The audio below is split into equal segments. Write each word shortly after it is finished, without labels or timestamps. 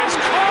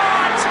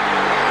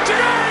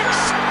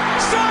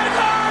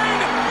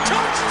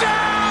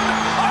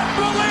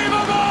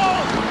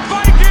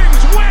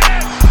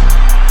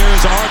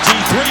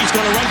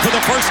for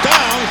the first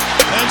down,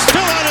 and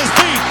still on his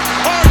feet.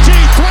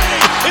 RG3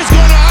 is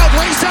going to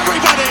outrace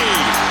everybody.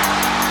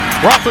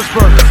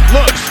 Roethlisberger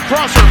looks,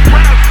 crosser,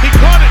 grabs, he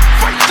caught it,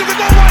 fights to the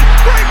goal line,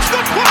 breaks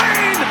the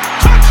plane,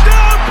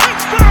 touchdown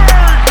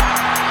Pittsburgh!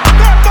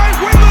 That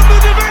might win them the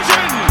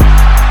division!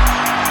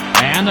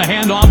 And the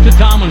handoff to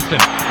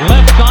Tomlinson,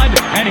 left side,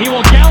 and he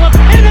will gallop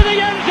into the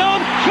end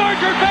zone.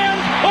 Charger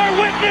fans are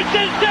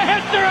witnesses to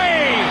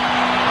history!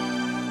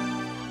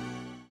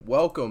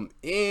 Welcome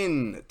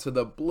in to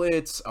the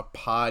Blitz, a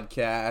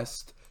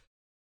podcast.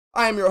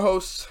 I am your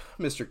host,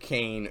 Mr.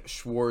 Kane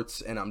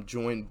Schwartz, and I'm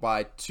joined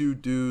by two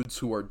dudes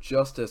who are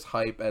just as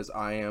hype as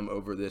I am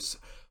over this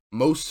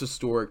most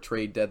historic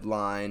trade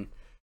deadline.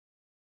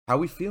 How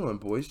we feeling,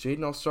 boys?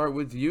 Jaden, I'll start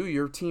with you.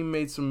 Your team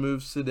made some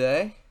moves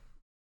today.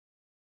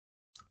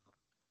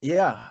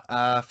 Yeah,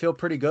 I feel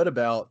pretty good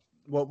about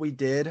what we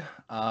did.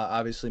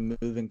 Obviously,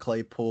 moving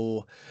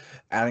Claypool,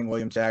 adding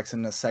William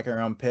Jackson, a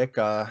second-round pick.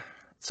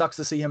 Sucks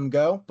to see him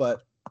go,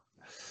 but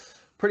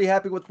pretty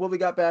happy with what we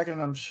got back, and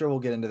I'm sure we'll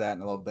get into that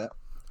in a little bit.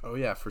 Oh,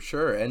 yeah, for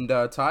sure. And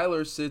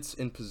Tyler sits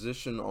in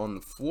position on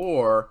the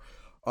floor.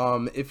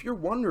 If you're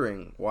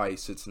wondering why he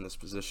sits in this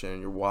position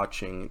and you're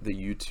watching the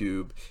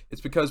YouTube,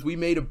 it's because we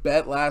made a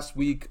bet last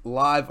week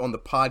live on the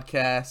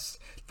podcast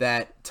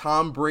that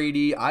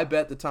I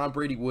bet that Tom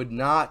Brady would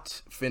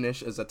not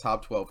finish as a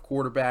top 12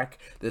 quarterback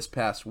this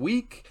past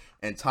week.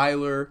 And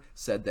Tyler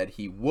said that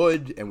he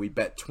would, and we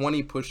bet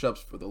 20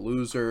 push-ups for the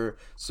loser.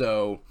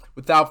 So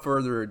without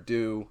further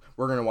ado,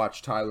 we're going to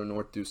watch Tyler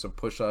North do some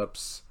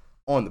push-ups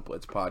on the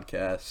Blitz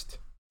podcast.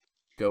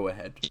 Go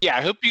ahead. Yeah,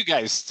 I hope you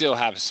guys still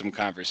have some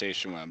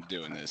conversation when I'm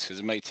doing this, because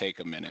it might take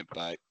a minute.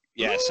 But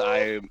yes,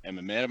 I am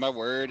a man of my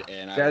word,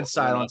 and Dead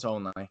silence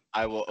only.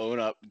 I will own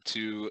up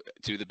to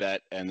the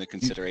bet and the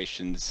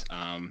considerations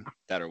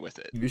that are with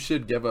it. You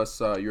should give us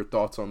your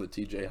thoughts on the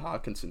TJ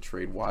Hawkinson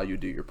trade while you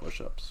do your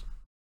push-ups.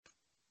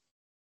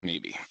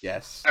 Maybe.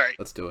 Yes. All right.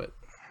 Let's do it.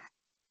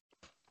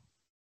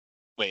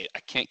 Wait, I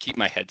can't keep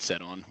my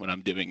headset on when I'm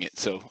doing it,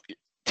 so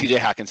TJ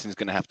Hawkinson's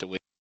going to have to wait.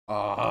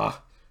 God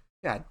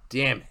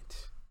damn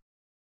it.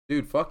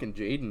 Dude, fucking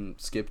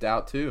Jaden skipped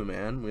out too,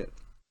 man. We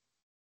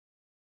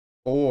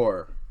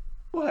 4,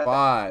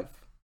 5,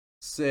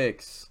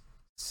 6,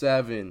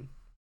 7,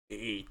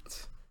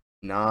 8,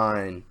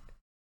 9,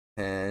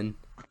 10,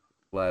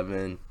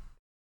 11,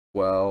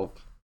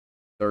 12,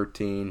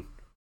 13,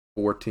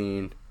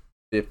 14,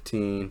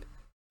 15,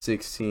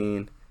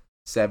 16,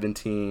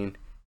 17,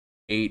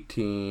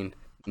 18,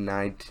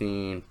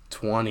 19,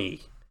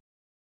 20.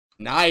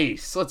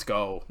 Nice. Let's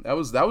go. That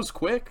was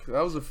quick.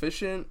 That was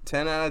efficient.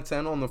 10 out of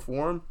 10 on the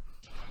form.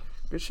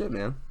 Good shit,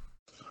 man.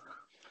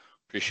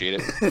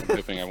 Appreciate it. I'm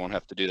hoping I won't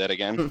have to do that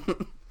again.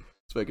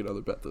 Let's make another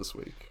bet this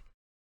week.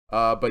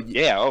 But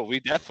yeah,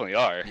 we definitely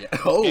are. Yeah.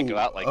 Can't go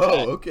out like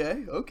that.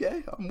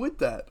 Okay. I'm with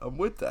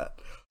that.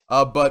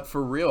 But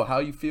for real, how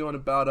you feeling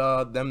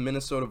about them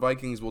Minnesota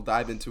Vikings? We'll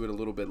dive into it a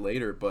little bit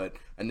later, but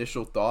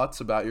initial thoughts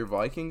about your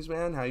Vikings,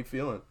 man? How you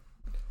feeling?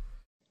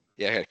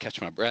 Yeah, I gotta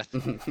catch my breath.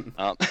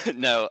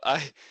 No,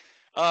 I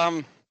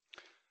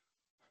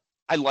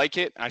like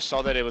it. I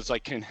saw that it was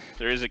like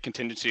there is a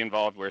contingency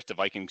involved where if the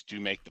Vikings do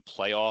make the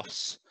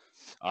playoffs,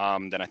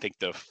 then I think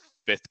the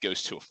fifth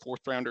goes to a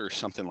fourth rounder or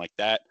something like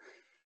that.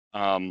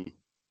 I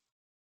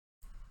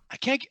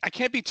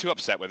can't be too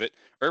upset with it.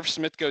 Irv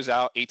Smith goes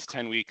out 8 to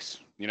 10 weeks,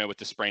 with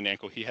the sprained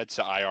ankle. He heads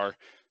to IR,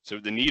 so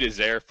the need is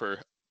there for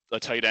a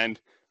tight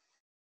end.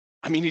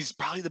 I mean, he's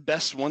probably the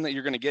best one that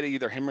you're going to get,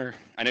 either him or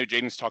I know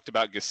Jaden's talked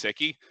about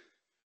Gesicki,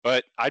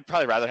 but I'd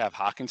probably rather have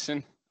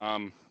Hawkinson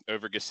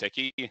over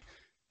Gesicki,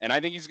 and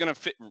I think he's going to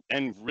fit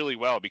in really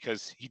well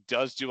because he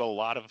does do a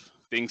lot of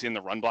things in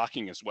the run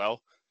blocking as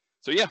well.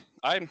 So yeah,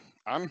 I'm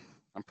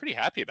pretty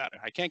happy about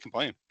it. I can't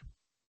complain.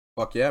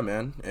 Fuck yeah,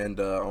 man. And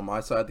on my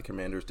side, the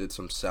Commanders did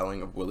some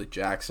selling of Willie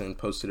Jackson,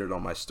 posted it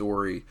on my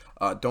story.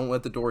 Don't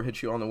let the door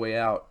hit you on the way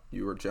out.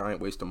 You were a giant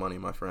waste of money,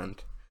 my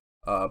friend.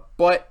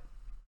 But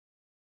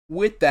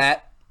with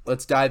that,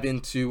 let's dive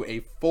into a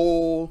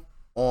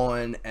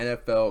full-on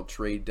NFL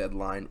trade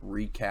deadline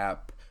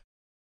recap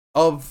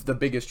of the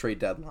biggest trade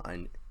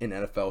deadline in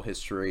NFL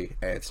history,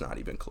 and it's not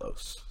even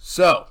close.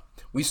 So,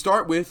 we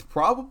start with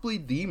probably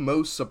the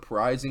most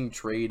surprising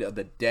trade of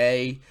the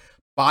day,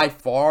 by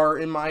far,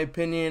 in my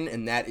opinion,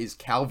 and that is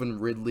Calvin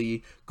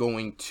Ridley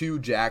going to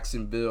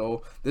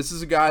Jacksonville. This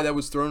is a guy that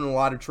was thrown in a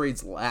lot of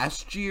trades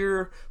last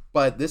year,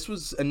 but this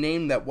was a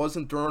name that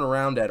wasn't thrown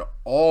around at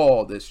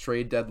all this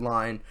trade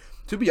deadline.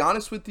 To be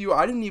honest with you,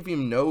 I didn't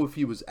even know if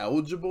he was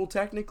eligible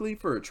technically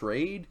for a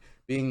trade,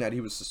 being that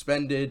he was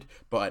suspended,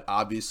 but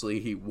obviously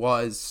he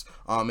was.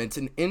 It's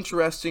an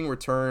interesting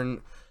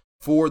return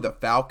for the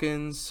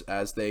Falcons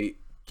as they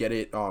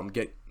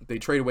they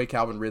trade away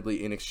Calvin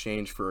Ridley in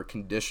exchange for a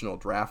conditional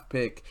draft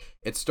pick.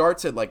 It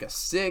starts at like a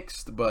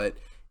 6th, but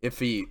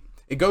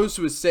it goes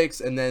to a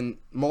 6th and then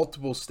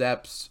multiple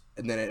steps,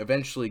 and then it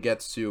eventually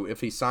gets to,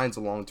 if he signs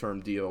a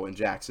long-term deal in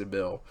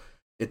Jacksonville,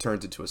 it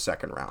turns into a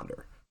second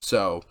rounder.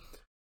 So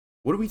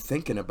What are we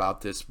thinking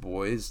about this,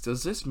 boys?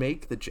 Does this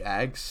make the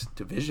Jags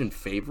division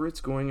favorites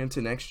going into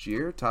next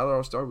year? Tyler,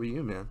 I'll start with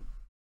you, man.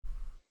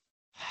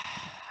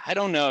 I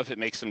don't know if it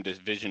makes them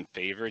division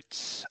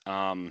favorites.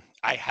 I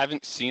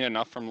haven't seen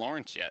enough from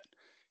Lawrence yet.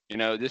 You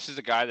know, this is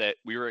a guy that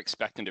we were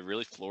expecting to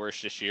really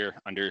flourish this year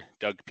under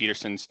Doug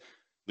Peterson's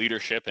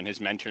leadership and his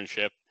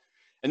mentorship.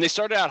 And they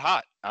started out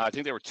hot. I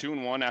think they were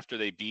 2-1 after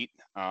they beat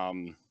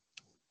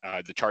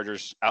the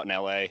Chargers out in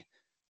LA.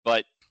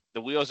 But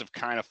the wheels have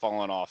kind of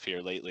fallen off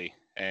here lately.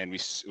 And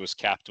it was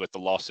capped with the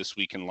loss this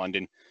week in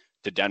London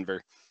to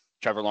Denver.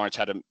 Trevor Lawrence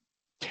had a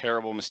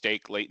terrible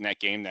mistake late in that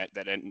game that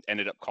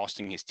ended up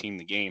costing his team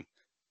the game.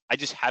 I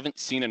just haven't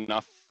seen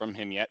enough from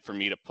him yet for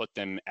me to put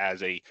them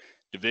as a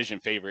division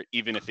favorite,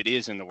 even if it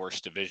is in the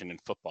worst division in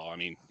football. I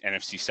mean,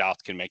 NFC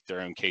South can make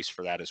their own case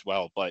for that as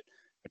well, but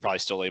they're probably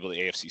still label the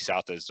AFC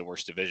South as the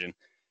worst division.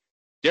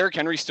 Derrick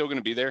Henry's still going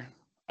to be there.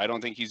 I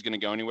don't think he's going to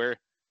go anywhere.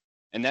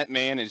 And that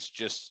man he's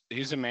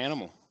a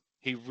manimal.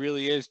 He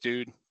really is,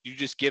 dude. You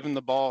just give him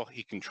the ball.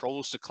 He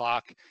controls the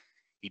clock.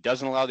 He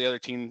doesn't allow the other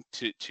team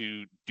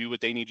to do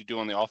what they need to do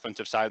on the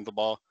offensive side of the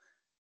ball.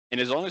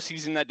 And as long as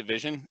he's in that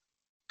division,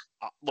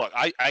 look,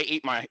 I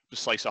ate my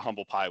slice of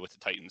humble pie with the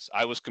Titans.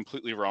 I was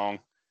completely wrong.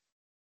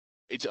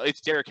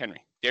 It's Derrick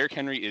Henry. Derrick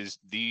Henry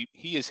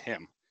he is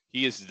him.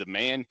 He is the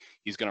man.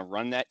 He's going to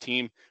run that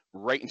team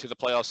right into the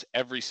playoffs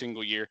every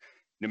single year,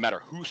 no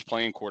matter who's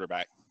playing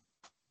quarterback.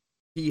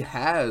 He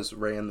has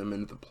ran them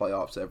into the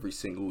playoffs every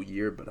single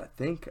year, but I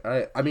think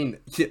I mean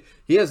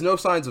he has no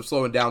signs of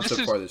slowing down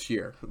so far this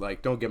year.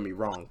 Like, don't get me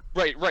wrong.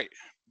 Right.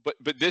 But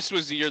this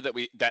was the year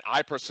that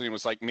I personally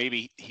was like,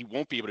 maybe he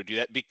won't be able to do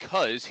that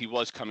because he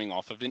was coming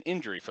off of an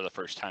injury for the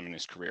first time in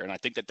his career, and I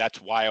think that's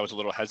why I was a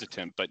little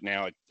hesitant. But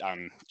now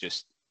I'm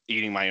just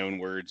eating my own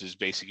words is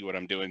basically what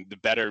I'm doing. The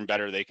better and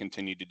better they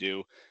continue to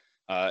do,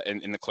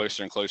 and the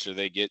closer and closer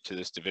they get to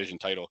this division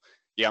title.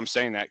 Yeah, I'm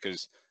saying that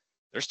because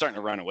they're starting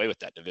to run away with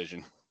that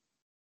division.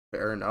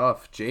 Fair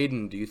enough.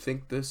 Jaden, do you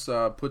think this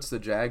puts the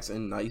Jags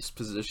in nice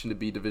position to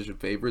be division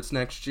favorites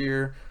next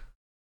year?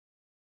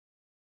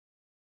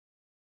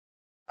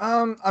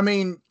 I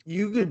mean,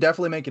 you could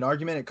definitely make an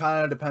argument. It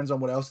kind of depends on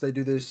what else they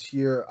do this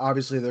year.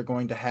 Obviously, they're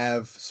going to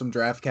have some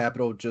draft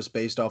capital just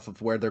based off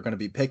of where they're going to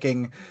be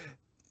picking,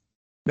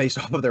 based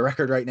off of their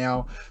record right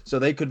now. So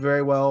they could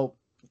very well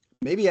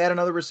maybe add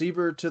another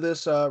receiver to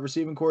this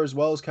receiving core, as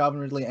well as Calvin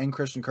Ridley and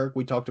Christian Kirk.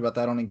 We talked about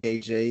that on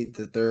Engage 8,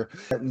 that they're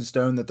set in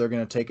stone, that they're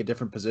going to take a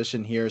different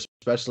position here,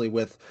 especially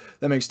with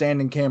them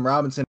extending Cam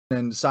Robinson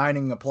and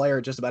signing a player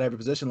at just about every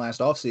position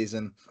last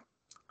offseason.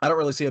 I don't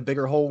really see a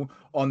bigger hole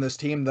on this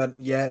team than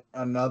yet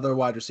another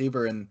wide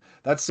receiver, and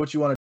that's what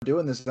you want to do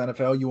in this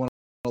NFL. You want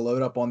to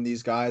load up on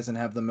these guys and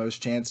have the most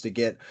chance to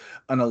get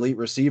an elite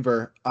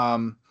receiver.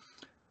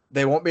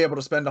 They won't be able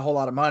to spend a whole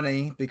lot of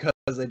money because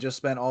they just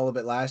spent all of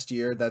it last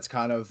year. That's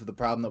kind of the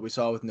problem that we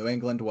saw with New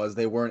England, was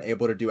they weren't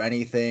able to do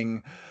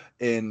anything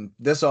in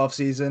this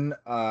offseason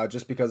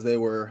just because they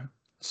were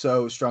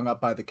so strung up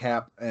by the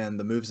cap and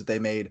the moves that they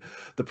made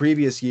the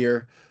previous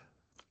year.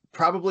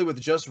 Probably with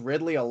just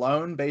Ridley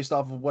alone, based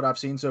off of what I've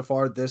seen so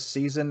far this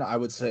season, I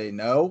would say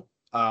no.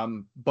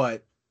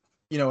 But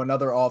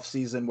another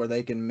offseason where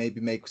they can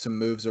maybe make some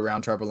moves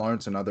around Trevor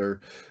Lawrence,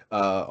 another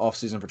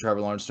offseason for Trevor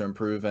Lawrence to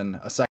improve,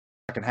 and a second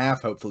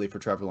half, hopefully, for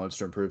Trevor Lawrence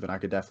to improve, and I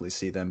could definitely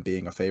see them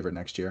being a favorite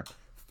next year.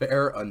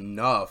 Fair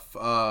enough.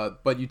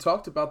 But you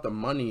talked about the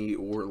money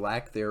or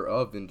lack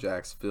thereof in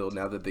Jacksonville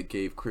now that they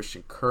gave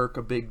Christian Kirk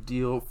a big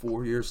deal,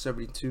 4 years,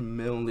 $72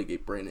 million. They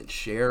gave Brandon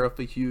Sheriff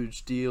a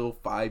huge deal,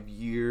 5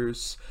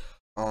 years.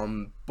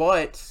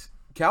 But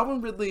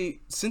Calvin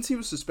Ridley, since he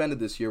was suspended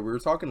this year, we were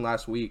talking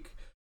last week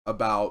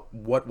about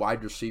what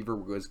wide receiver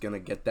was going to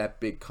get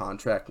that big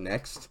contract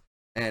next.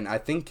 And I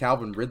think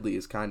Calvin Ridley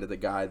is kind of the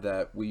guy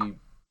that we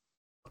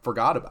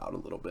forgot about a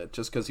little bit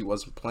just because he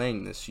wasn't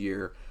playing this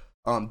year.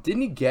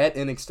 Didn't he get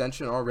an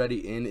extension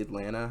already in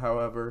Atlanta,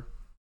 however?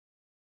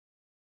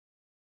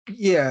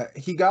 Yeah,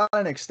 he got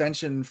an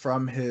extension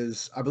from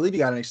I believe he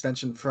got an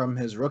extension from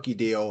his rookie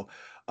deal.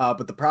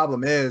 But the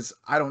problem is,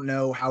 I don't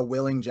know how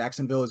willing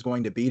Jacksonville is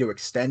going to be to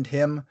extend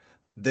him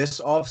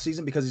this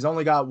offseason because he's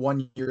only got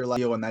 1 year left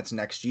deal, and that's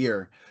next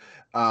year.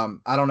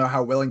 I don't know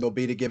how willing they'll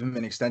be to give him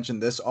an extension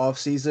this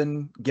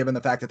offseason, given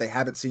the fact that they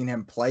haven't seen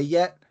him play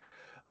yet,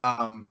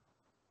 or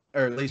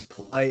at least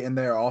play in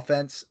their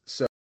offense.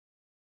 So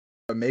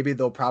maybe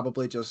they'll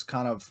probably just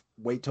kind of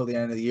wait till the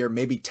end of the year,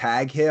 maybe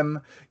tag him,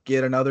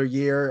 get another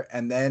year,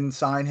 and then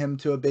sign him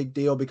to a big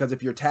deal. Because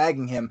if you're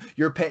tagging him,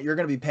 you're going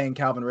to be paying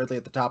Calvin Ridley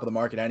at the top of the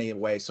market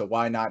anyway. So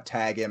why not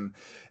tag him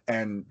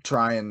and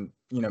try and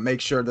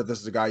make sure that this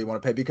is a guy you want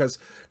to pay? Because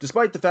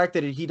despite the fact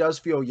that he does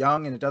feel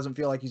young and it doesn't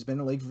feel like he's been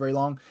in the league for very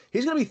long,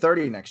 he's going to be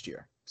 30 next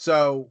year.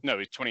 So no,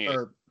 he's 28.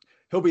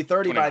 He'll be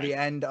 30 29. by the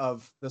end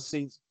of the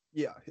season.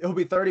 Yeah, he'll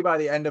be 30 by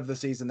the end of the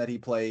season that he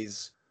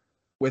plays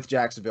with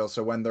Jacksonville.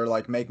 So when they're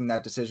making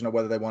that decision of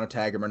whether they want to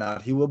tag him or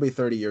not, he will be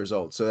 30 years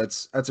old. So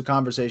that's a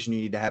conversation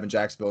you need to have in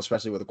Jacksonville,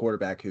 especially with a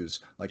quarterback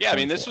who's 24. I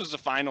mean, this was the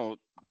final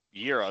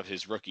year of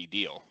his rookie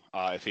deal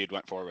if he had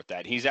went forward with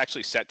that. He's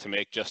actually set to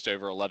make just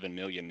over $11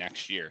 million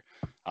next year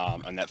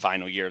on that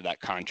final year of that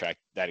contract,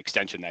 that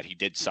extension that he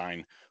did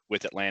sign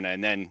with Atlanta,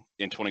 and then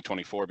in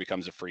 2024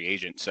 becomes a free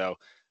agent. So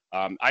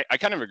I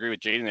kind of agree with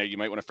Jaden there. You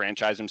might want to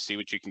franchise him, see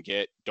what you can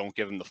get. Don't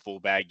give him the full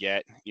bag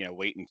yet.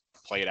 Wait and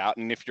play it out.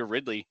 And if you're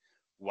Ridley,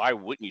 why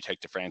wouldn't you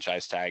take the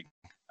franchise tag?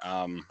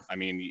 I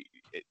mean,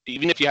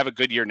 even if you have a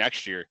good year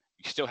next year,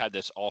 you still had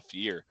this off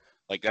year.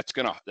 Like that's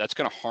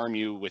gonna harm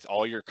you with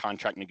all your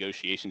contract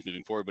negotiations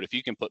moving forward. But if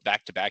you can put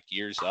back-to-back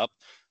years up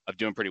of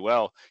doing pretty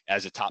well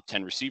as a top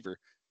 10 receiver,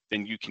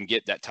 then you can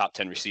get that top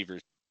 10 receiver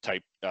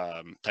type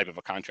of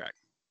a contract.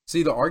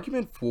 See, the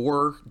argument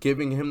for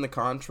giving him the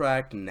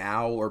contract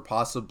now or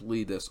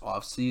possibly this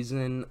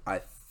offseason, I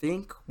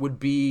think, would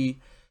be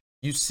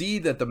you see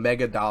that the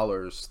mega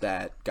dollars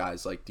that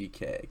guys like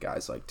DK,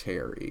 guys like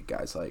Terry,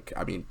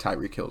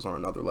 Tyreek Hill's on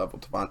another level,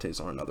 Devontae's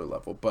on another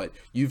level, but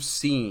you've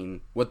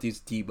seen what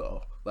these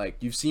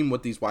you've seen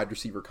what these wide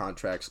receiver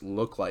contracts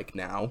look like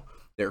now.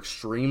 They're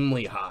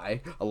extremely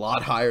high, a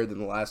lot higher than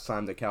the last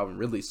time that Calvin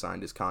Ridley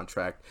signed his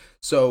contract.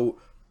 So,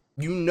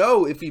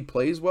 if he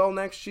plays well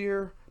next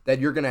year, that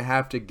you're going to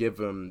have to give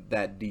him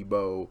that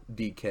Debo,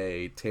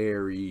 DK,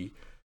 Terry,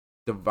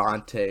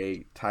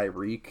 Devontae,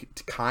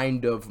 Tyreek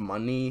kind of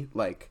money,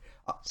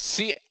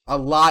 a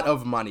lot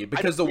of money,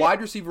 because the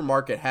wide receiver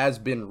market has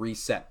been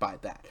reset by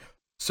that.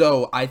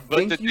 So I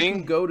think you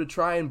can go to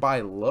try and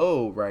buy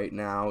low right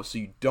now so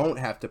you don't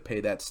have to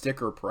pay that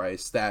sticker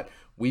price that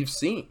we've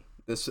seen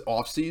this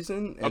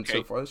offseason and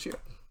so far this year.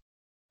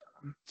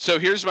 So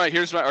here's my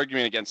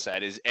argument against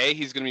that is A,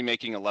 he's going to be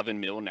making 11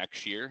 mil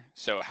next year.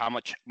 So how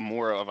much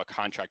more of a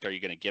contract are you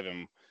going to give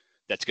him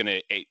that's going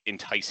to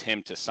entice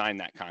him to sign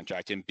that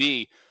contract? And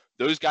B,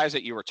 those guys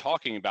that you were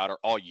talking about are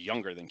all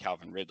younger than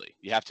Calvin Ridley.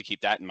 You have to keep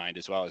that in mind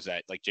as well as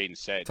that, like Jaden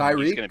said,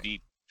 he's going to be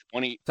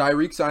 20.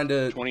 Tyreek signed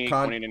a 20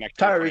 next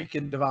Tyreek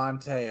and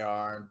Devontae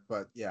aren't,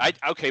 but yeah.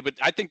 But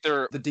I think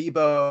they're the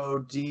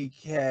Debo,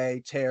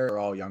 DK, Terry are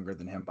all younger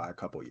than him by a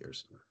couple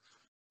years.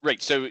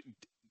 Right. So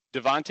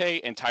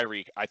Devontae and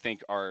Tyreek, I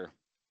think, are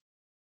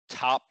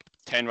top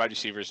 10 wide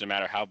receivers, no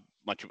matter how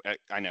much.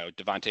 I know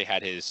Devontae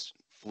had his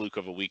fluke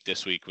of a week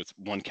this week with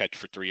one catch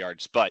for 3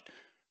 yards. But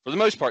for the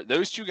most part,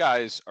 those two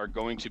guys are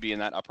going to be in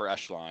that upper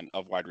echelon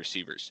of wide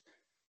receivers.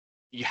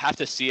 You have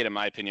to see it, in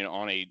my opinion,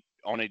 on a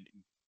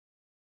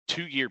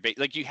 2-year base.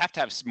 Like, you have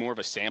to have more of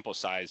a sample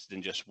size than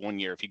just 1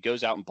 year. If he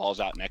goes out and balls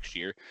out next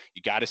year,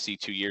 you got to see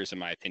 2 years, in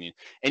my opinion.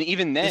 And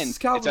even then,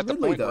 it's at the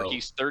point where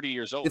he's 30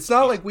 years old. It's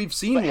not like we've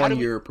seen 1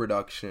 year of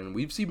production.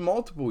 We've seen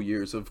multiple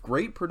years of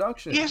great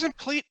production. He hasn't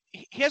played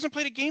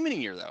a game in a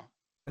year, though.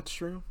 That's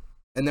true.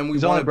 And then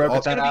he's only broke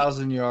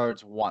 1,000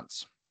 yards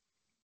once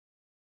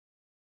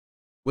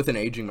with an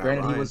aging Matt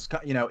Granted, Ryan. He was,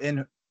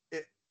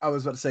 I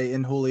was about to say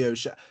in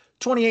Julio's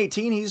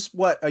 2018. He's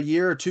a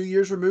year or 2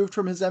 years removed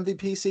from his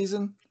MVP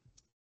season.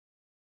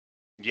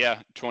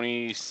 Yeah,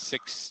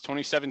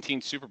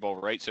 2017 Super Bowl,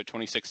 right? So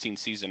 2016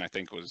 season, I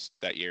think, was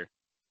that year.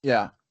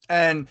 Yeah,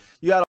 and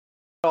you got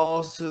to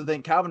also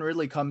think Calvin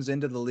Ridley comes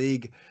into the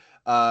league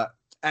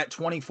at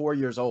 24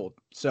 years old.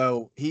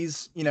 So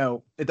he's,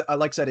 like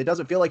I said, it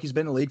doesn't feel like he's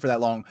been in the league for that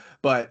long,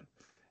 but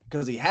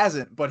because he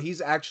hasn't, but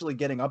he's actually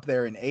getting up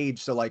there in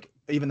age. So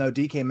even though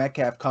DK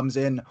Metcalf comes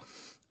in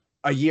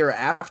a year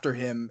after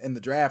him in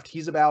the draft,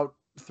 he's about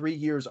 3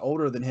 years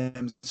older than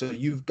him. So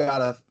you've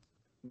got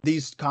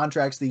these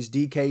contracts, these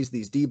DKs,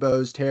 these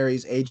Debos,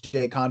 Terrys,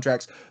 AJ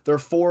contracts, they're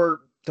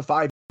 4 to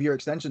 5 year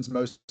extensions,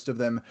 most of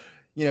them.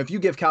 If you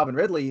give Calvin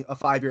Ridley a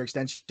 5-year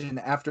extension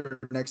after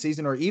next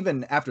season, or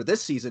even after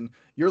this season,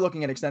 you're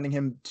looking at extending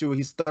him to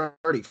he's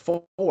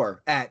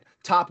 34 at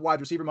top wide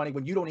receiver money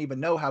when you don't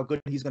even know how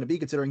good he's going to be,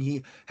 considering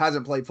he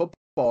hasn't played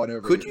football in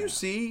over a year.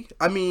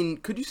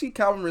 Could you see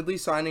Calvin Ridley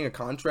signing a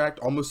contract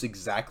almost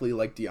exactly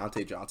like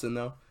Deontay Johnson,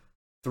 though?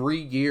 3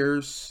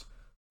 years,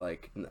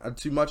 not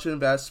too much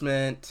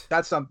investment.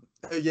 That's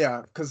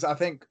because I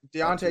think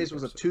Deontay's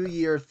was a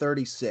 2-year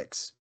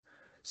 36.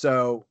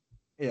 So,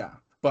 yeah.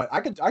 But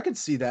I could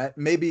see that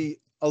maybe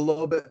a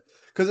little bit,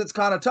 because it's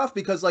kind of tough,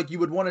 because you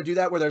would want to do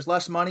that where there's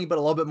less money but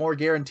a little bit more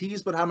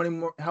guarantees. But how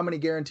many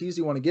guarantees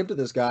do you want to give to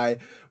this guy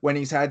when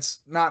he's had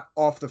not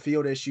off the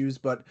field issues,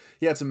 but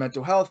he had some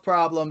mental health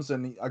problems,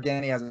 and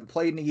again, he hasn't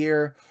played in a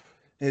year.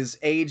 His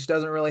age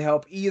doesn't really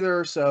help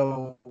either.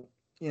 So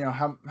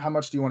how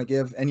much do you want to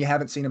give? And you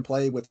haven't seen him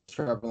play with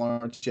Trevor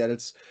Lawrence yet.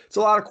 It's a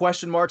lot of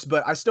question marks,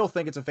 but I still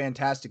think it's a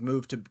fantastic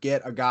move to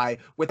get a guy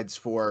with heads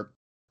for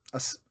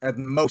at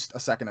most a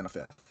second and a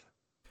fifth.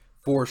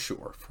 For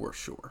sure.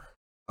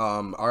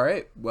 All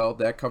right. Well,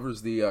 that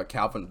covers the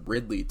Calvin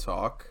Ridley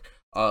talk.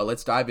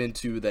 Let's dive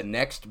into the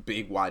next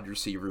big wide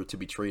receiver to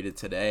be traded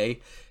today.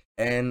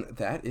 And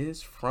that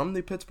is from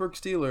the Pittsburgh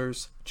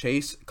Steelers.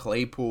 Chase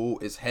Claypool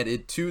is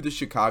headed to the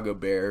Chicago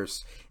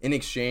Bears in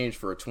exchange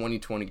for a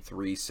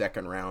 2023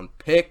 second-round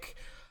pick.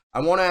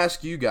 I want to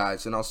ask you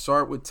guys, and I'll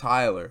start with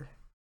Tyler.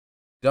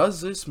 Does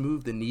this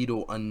move the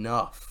needle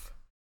enough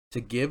to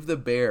give the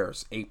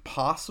Bears a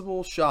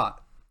possible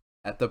shot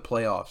at the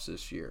playoffs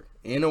this year?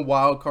 in a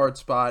wild card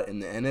spot in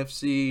the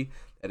NFC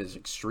that is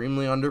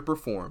extremely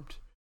underperformed.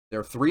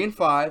 They're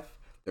 3-5.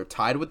 They're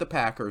tied with the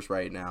Packers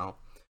right now.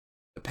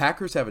 The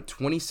Packers have a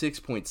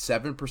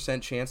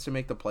 26.7% chance to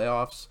make the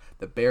playoffs.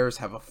 The Bears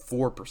have a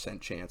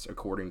 4% chance,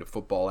 according to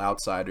Football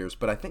Outsiders.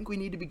 But I think we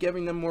need to be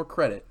giving them more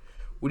credit.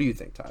 What do you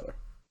think, Tyler?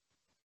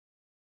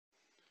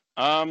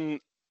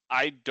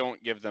 I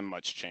don't give them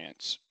much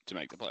chance to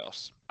make the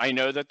playoffs. I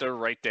know that they're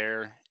right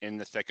there in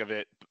the thick of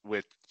it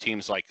with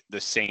teams like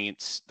the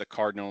Saints, the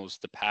Cardinals,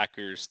 the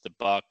Packers, the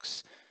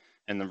Bucks,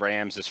 and the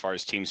Rams as far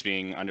as teams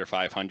being under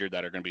 500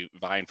 that are going to be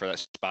vying for that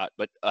spot.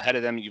 But ahead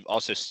of them, you've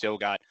also still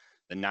got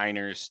the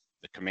Niners,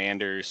 the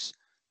Commanders,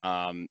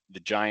 the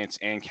Giants,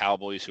 and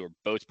Cowboys, who are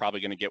both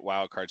probably going to get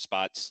wild card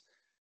spots.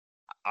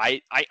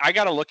 I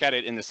got to look at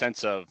it in the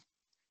sense of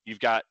you've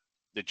got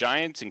the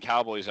Giants and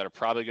Cowboys that are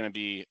probably going to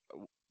be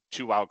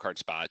 2 wild card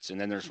spots,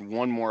 and then there's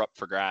one more up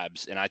for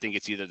grabs, and I think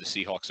it's either the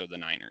Seahawks or the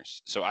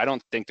Niners. So I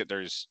don't think that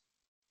there's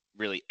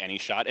really any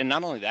shot. And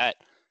not only that,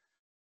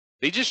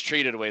 they just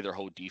traded away their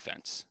whole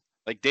defense.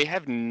 Like they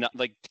have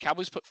the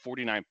Cowboys put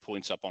 49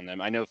 points up on them.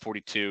 I know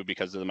 42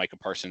 because of the Micah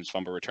Parsons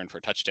fumble return for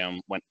a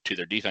touchdown went to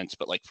their defense,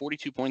 but like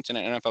 42 points in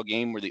an NFL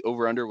game where the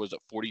over-under was at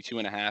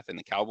 42.5 and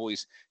the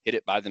Cowboys hit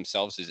it by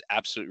themselves is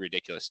absolutely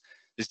ridiculous.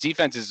 This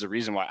defense is the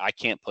reason why I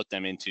can't put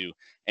them into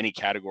any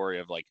category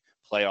of like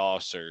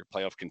playoffs or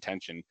playoff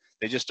contention.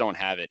 They just don't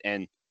have it.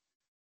 And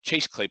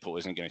Chase Claypool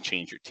isn't going to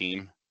change your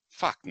team.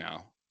 Fuck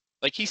no.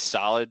 Like he's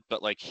solid,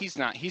 but like he's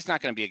not going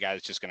to be a guy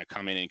that's just going to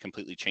come in and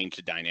completely change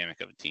the dynamic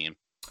of a team.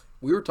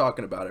 We were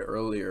talking about it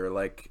earlier,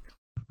 like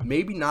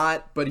maybe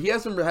not, but he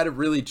hasn't had a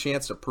really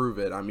chance to prove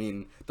it. I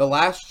mean, the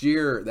last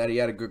year that he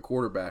had a good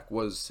quarterback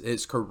was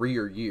his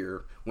career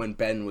year when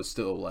Ben was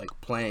still like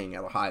playing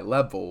at a high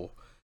level.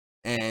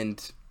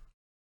 And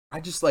I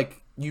just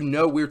we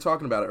were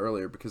talking about it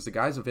earlier because the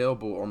guy's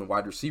available on the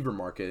wide receiver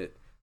market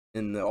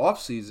in the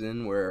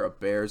offseason where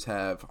Bears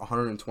have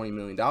 $120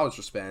 million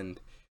to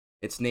spend.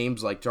 It's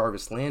names like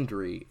Jarvis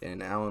Landry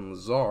and Alan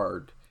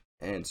Lazard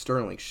and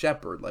Sterling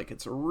Shepard. Like,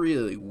 it's a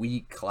really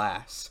weak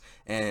class.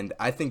 And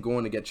I think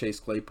going to get Chase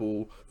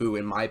Claypool, who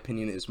in my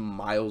opinion is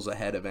miles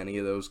ahead of any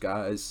of those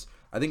guys,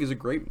 I think is a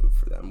great move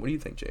for them. What do you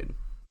think, Jaden?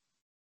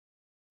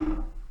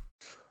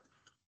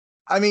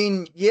 I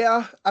mean,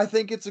 yeah, I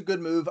think it's a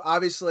good move.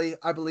 Obviously,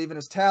 I believe in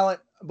his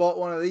talent. Bought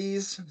one of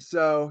these,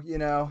 so,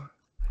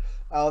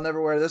 I'll never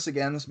wear this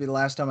again. This will be the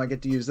last time I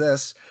get to use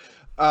this.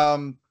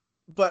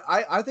 But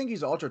I think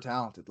he's ultra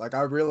talented. Like,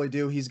 I really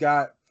do. He's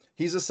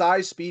a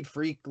size speed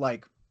freak.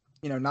 Like,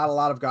 not a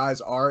lot of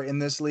guys are in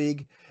this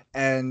league.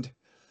 And,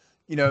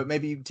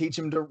 maybe teach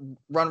him to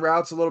run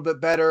routes a little bit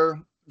better.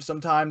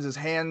 Sometimes his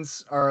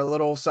hands are a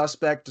little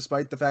suspect,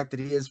 despite the fact that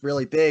he is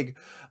really big.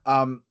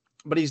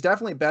 But he's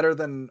definitely better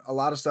than a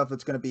lot of stuff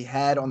that's going to be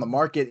had on the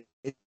market.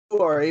 If you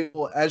are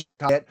able, as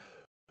you get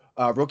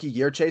rookie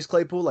year Chase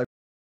Claypool, like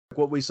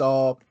what we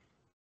saw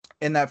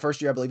in that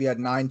first year, I believe he had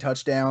 9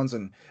 touchdowns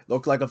and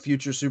looked like a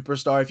future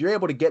superstar. If you're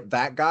able to get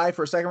that guy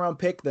for a second-round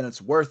pick, then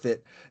it's worth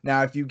it.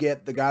 Now, if you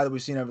get the guy that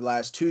we've seen over the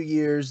last 2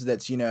 years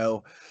that's,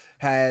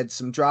 had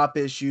some drop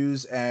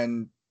issues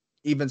and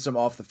even some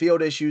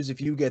off-the-field issues,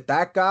 if you get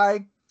that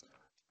guy,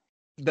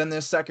 then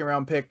this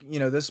second-round pick,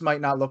 this might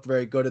not look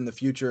very good in the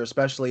future,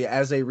 especially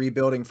as a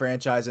rebuilding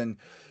franchise. And,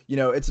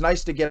 it's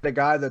nice to get a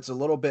guy that's a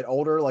little bit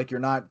older, like you're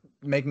not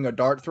making a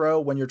dart throw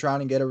when you're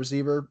trying to get a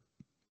receiver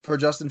for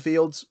Justin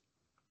Fields.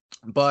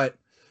 But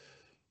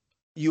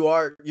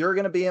you're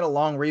going to be in a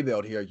long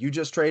rebuild here. You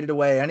just traded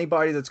away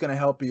anybody that's going to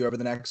help you over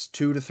the next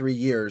 2 to 3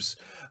 years.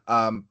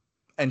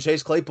 And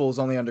Chase Claypool is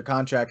only under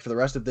contract for the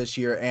rest of this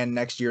year and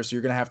next year. So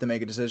you're going to have to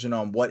make a decision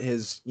on what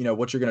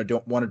what you're going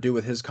to want to do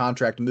with his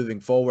contract moving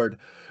forward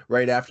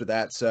right after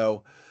that.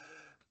 So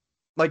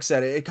like I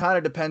said, it kind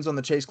of depends on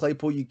the Chase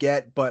Claypool you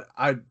get, but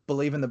I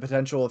believe in the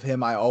potential of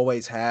him. I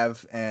always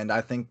have. And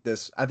I think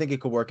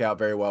it could work out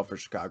very well for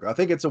Chicago. I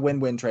think it's a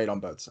win-win trade on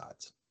both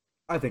sides.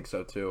 I think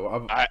so too.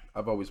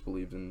 I've always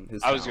believed in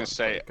his talent. I was going to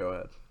say, go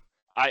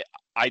ahead.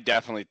 I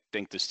definitely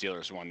think the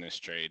Steelers won this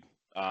trade.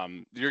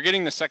 You're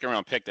getting the second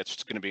round pick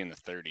that's going to be in the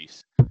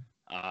 30s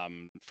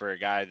for a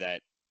guy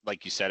that,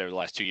 like you said, over the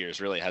last 2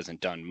 years really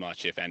hasn't done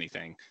much, if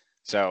anything.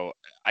 So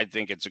I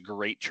think it's a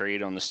great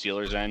trade on the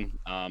Steelers end,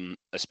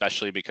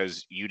 especially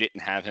because you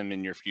didn't have him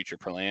in your future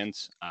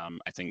plans.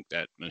 I think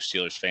that most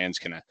Steelers fans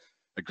can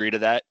agree to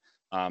that.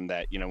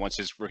 That once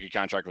his rookie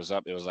contract was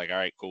up, it was like, all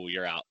right, cool,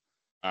 you're out.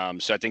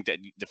 So I think that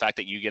the fact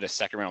that you get a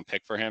second round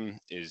pick for him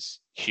is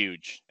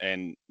huge.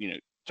 And,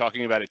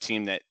 talking about a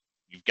team that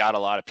you've got a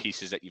lot of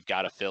pieces that you've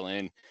got to fill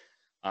in,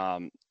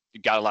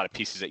 you've got a lot of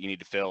pieces that you need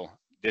to fill.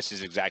 This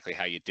is exactly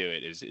how you do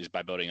it is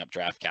by building up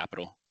draft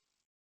capital.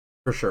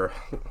 For sure.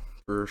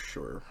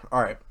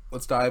 All right,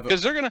 let's dive.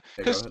 Because they're going to,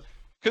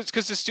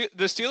 because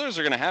the Steelers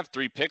are going to have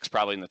 3 picks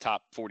probably in the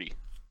top 40.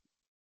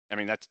 I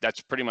mean,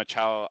 that's pretty much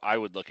how I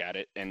would look at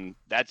it. And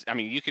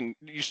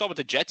you saw what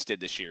the Jets did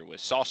this year with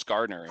Sauce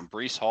Gardner and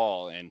Breece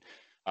Hall and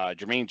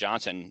Jermaine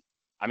Johnson.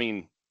 I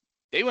mean,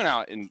 they went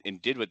out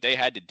and did what they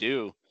had to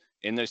do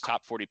in those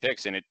top 40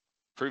 picks, and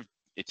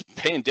it it's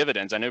paying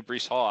dividends. I know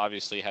Breece Hall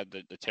obviously had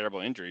the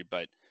terrible injury,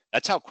 but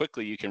that's how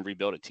quickly you can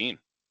rebuild a team.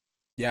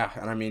 Yeah,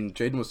 and I mean,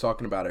 Jaden was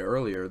talking about it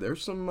earlier.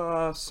 There's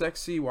some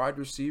sexy wide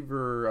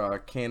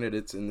receiver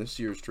candidates in this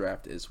year's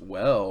draft as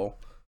well.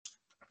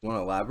 Want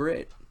to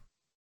elaborate?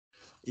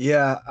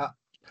 Yeah,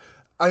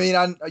 I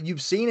mean,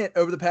 you've seen it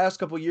over the past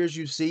couple of years.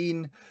 You've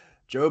seen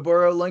Joe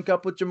Burrow link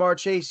up with Jamar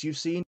Chase. You've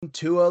seen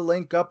Tua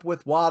link up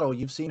with Waddle.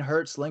 You've seen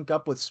Hurts link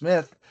up with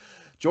Smith.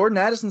 Jordan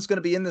Addison's going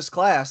to be in this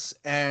class,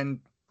 and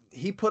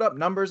he put up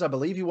numbers. I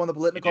believe he won the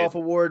Blitnikoff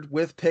Award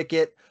with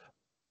Pickett.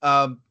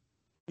 You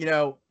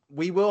know,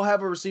 we will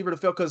have a receiver to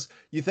fill because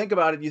you think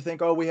about it, you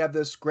think, oh, we have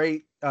this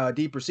great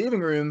deep receiving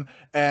room,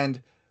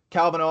 and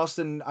Calvin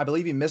Austin, I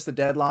believe he missed the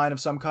deadline of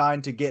some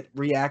kind to get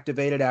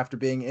reactivated after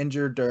being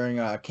injured during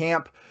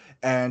camp,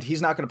 and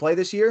he's not going to play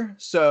this year.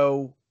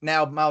 So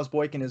now Miles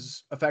Boykin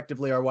is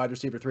effectively our wide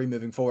receiver 3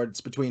 moving forward.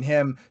 It's between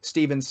him,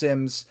 Steven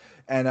Sims,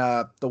 and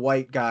the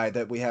white guy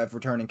that we have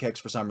returning kicks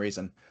for some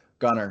reason,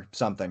 Gunner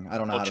something. I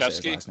don't know how to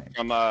say his last name.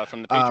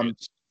 From the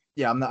Patriots.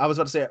 Yeah, I was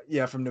about to say,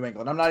 yeah, from New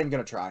England. I'm not even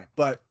going to try.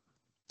 But,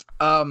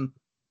 I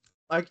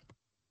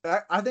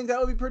think that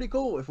would be pretty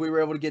cool if we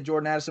were able to get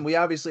Jordan Addison. We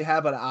obviously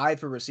have an eye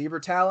for receiver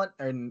talent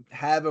and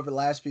have over the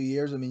last few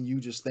years. I mean, you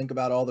just think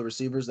about all the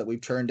receivers that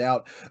we've churned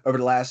out over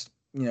the last,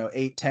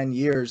 8-10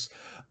 years.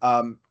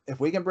 If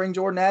we can bring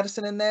Jordan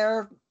Addison in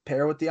there,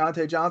 pair with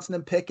Deontay Johnson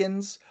and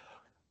Pickens,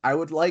 I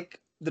would like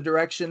the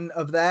direction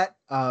of that.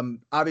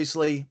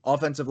 Obviously,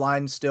 offensive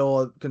line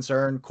still a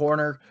concern.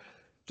 Corner,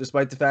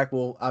 despite the fact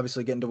we'll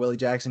obviously get into Willie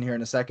Jackson here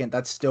in a second,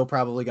 that's still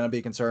probably going to be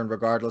a concern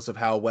regardless of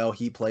how well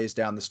he plays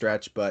down the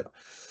stretch. But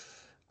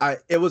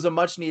it was a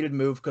much needed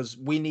move because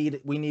we need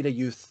a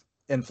youth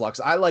influx.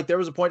 There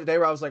was a point today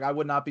where I was like, I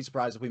would not be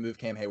surprised if we move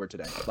Cam Hayward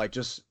today. Like,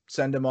 just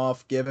send him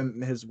off, give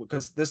him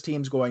because this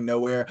team's going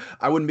nowhere.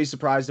 I wouldn't be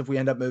surprised if we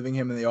end up moving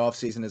him in the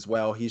offseason as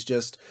well.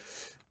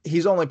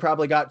 He's only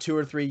probably got 2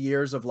 or 3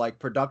 years of like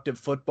productive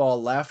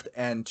football left,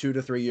 and 2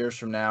 to 3 years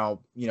from now,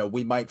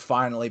 we might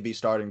finally be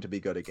starting to be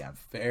good again.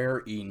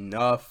 Fair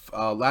enough.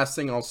 Last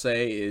thing I'll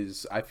say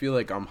is I feel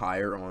like I'm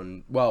higher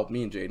on, well,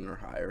 me and Jaden are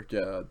higher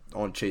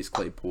on Chase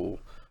Claypool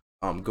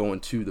going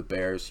to the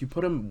Bears. You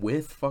put him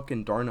with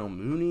fucking Darnell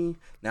Mooney.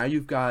 Now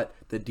you've got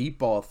the deep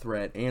ball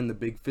threat and the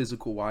big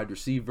physical wide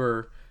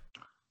receiver.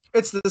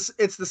 It's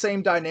the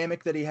same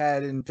dynamic that he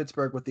had in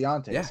Pittsburgh with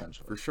Deontay,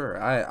 essentially. For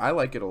sure. I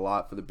like it a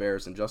lot for the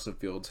Bears, and Justin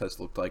Fields has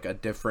looked like a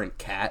different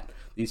cat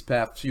these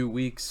past few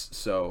weeks,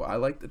 so I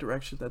like the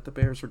direction that the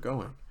Bears are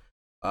going.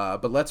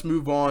 But let's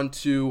move on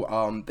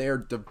to their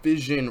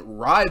division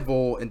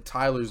rival and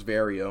Tyler's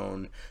very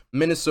own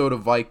Minnesota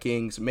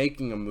Vikings,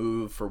 making a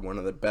move for one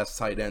of the best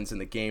tight ends in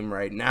the game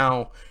right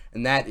now,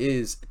 and that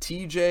is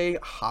TJ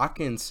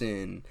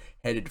Hawkinson,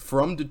 headed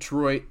from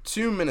Detroit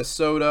to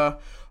Minnesota.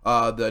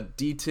 The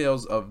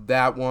details of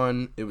that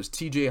one, it was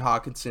TJ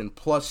Hawkinson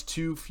plus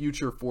 2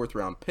 future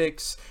 4th-round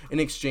picks in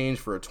exchange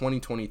for a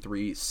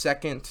 2023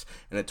 second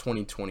and a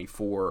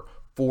 2024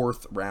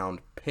 4th-round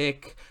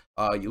pick.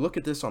 You look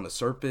at this on the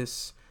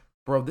surface,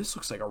 bro, this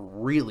looks like a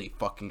really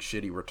fucking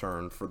shitty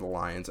return for the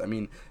Lions. I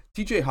mean,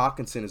 TJ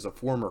Hawkinson is a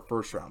former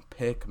 1st-round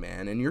pick,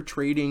 man, and you're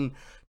trading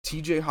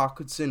TJ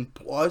Hawkinson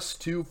plus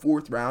 2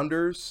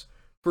 4th-rounders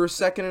for a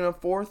 2nd and a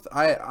 4th?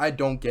 I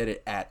don't get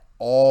it at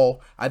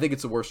all. I think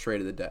it's the worst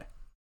trade of the day,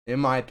 in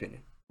my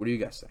opinion. What do you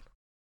guys think?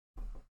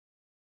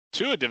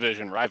 To a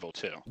division rival,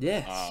 too.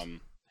 Yes.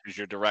 Who's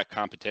your direct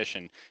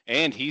competition.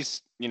 And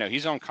he's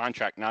on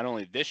contract not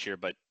only this year,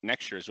 but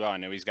next year as well. I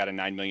know he's got a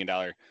 $9 million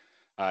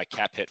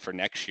cap hit for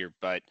next year.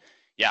 But,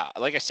 yeah,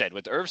 like I said,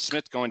 with Irv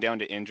Smith going down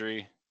to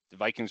injury, the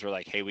Vikings were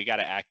like, hey, we got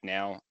to act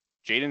now.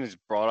 Jaden has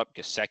brought up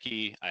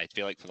Gesicki, I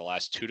feel like, for the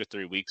last 2 to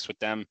 3 weeks with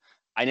them.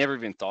 I never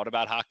even thought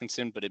about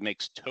Hawkinson, but it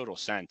makes total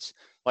sense.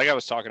 Like I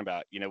was talking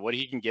about, what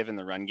he can give in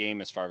the run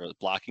game as far as a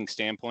blocking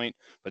standpoint,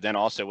 but then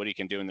also what he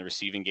can do in the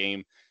receiving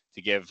game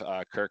to give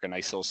Kirk a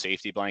nice little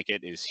safety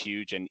blanket is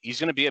huge. And he's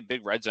going to be a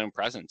big red zone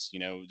presence.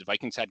 The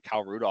Vikings had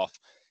Kyle Rudolph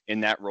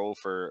in that role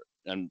for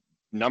a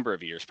number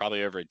of years,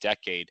 probably over a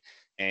decade.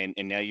 And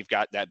now you've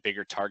got that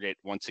bigger target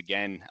once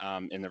again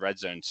in the red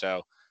zone.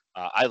 So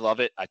I love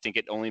it. I think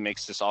it only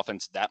makes this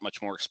offense that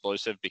much more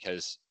explosive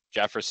because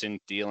Jefferson,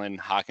 Thielen,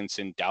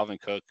 Hawkinson, Dalvin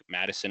Cook,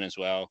 Madison as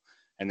well,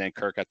 and then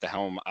Kirk at the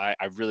helm. I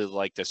really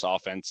like this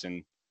offense,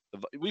 and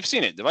we've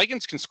seen it. The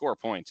Vikings can score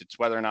points. It's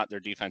whether or not their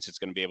defense is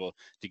going to be able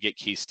to get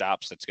key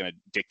stops that's going to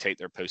dictate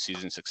their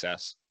postseason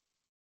success.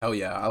 Hell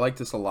yeah, I like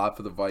this a lot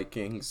for the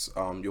Vikings.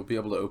 You'll be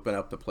able to open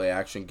up the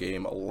play-action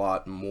game a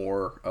lot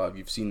more.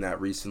 You've seen that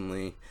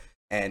recently.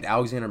 And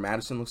Alexander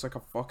Madison looks like a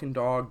fucking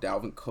dog.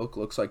 Dalvin Cook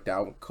looks like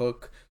Dalvin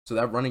Cook. So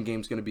that running game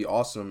is going to be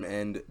awesome.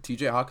 And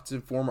TJ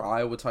Hawkinson, former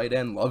Iowa tight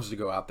end, loves to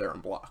go out there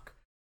and block.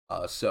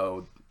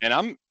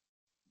 And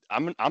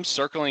I'm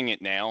circling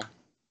it now.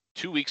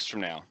 2 weeks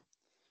from now,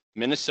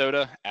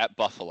 Minnesota at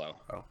Buffalo.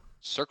 Oh.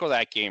 Circle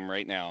that game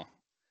right now.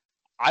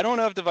 I don't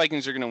know if the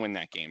Vikings are going to win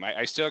that game.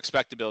 I still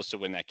expect the Bills to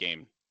win that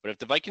game. But if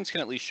the Vikings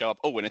can at least show up,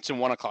 and it's a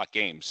 1 o'clock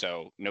game,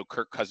 so no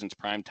Kirk Cousins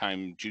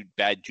primetime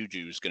bad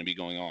juju is going to be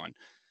going on.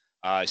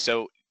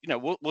 So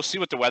we'll see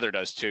what the weather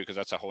does too, because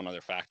that's a whole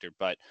other factor.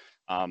 But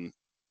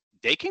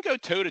they can go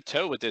toe to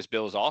toe with this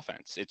Bills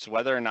offense. It's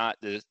whether or not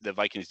the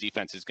Vikings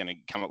defense is going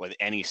to come up with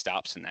any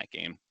stops in that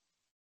game.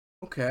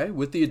 Okay,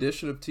 with the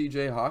addition of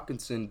T.J.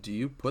 Hawkinson, do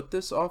you put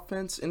this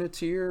offense in a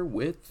tier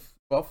with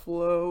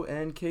Buffalo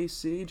and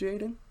KC,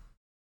 Jaden?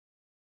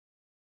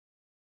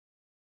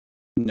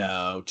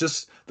 No,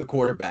 just the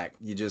quarterback.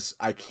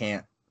 I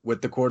can't,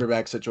 with the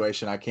quarterback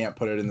situation, I can't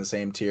put it in the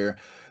same tier.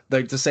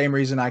 The same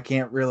reason I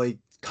can't really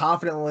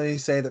confidently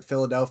say that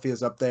Philadelphia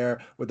is up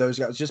there with those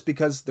guys, just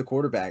because the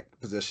quarterback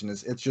position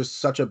it's just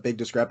such a big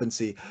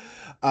discrepancy.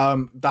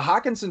 The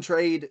Hawkinson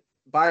trade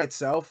by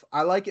itself,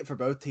 I like it for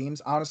both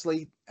teams,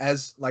 honestly.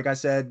 As like I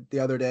said the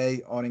other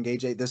day on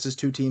Engage 8, this is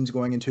two teams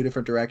going in two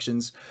different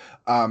directions.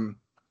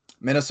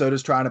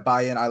 Minnesota's trying to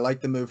buy in. I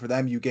like the move for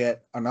them. You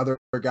get another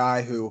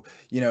guy who,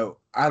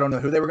 I don't know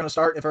who they were going to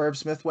start if Irv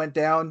Smith went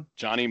down.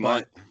 Johnny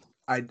Munt.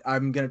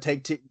 I'm going to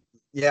take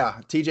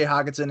TJ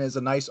Hawkinson is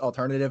a nice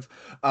alternative.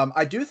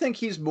 I do think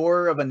he's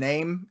more of a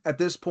name at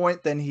this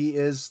point than he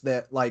is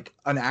that like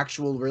an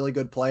actual really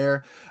good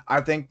player. I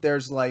think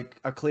there's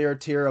like a clear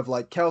tier of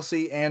like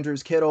Kelsey,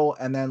 Andrews, Kittle,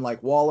 and then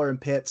like Waller and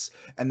Pitts.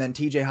 And then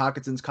TJ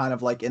Hawkinson's kind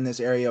of like in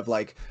this area of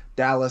like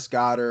Dallas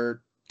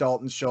Goedert,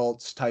 Dalton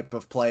Schultz type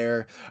of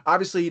player.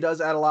 Obviously, he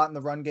does add a lot in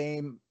the run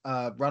game,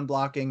 run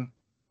blocking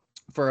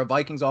for a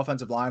Vikings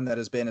offensive line that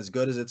has been as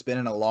good as it's been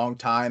in a long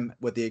time,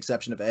 with the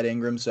exception of Ed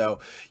Ingram. So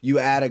you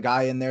add a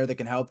guy in there that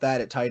can help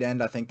that at tight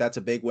end. I think that's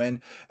a big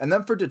win. And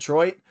then for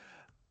Detroit,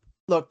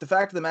 look, the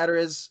fact of the matter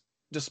is,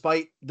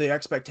 despite the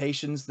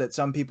expectations that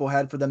some people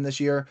had for them this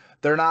year,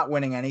 they're not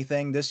winning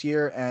anything this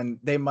year, and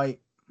they might.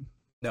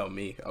 No,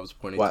 me. I was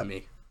pointing to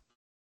me.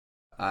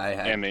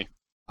 And me.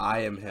 I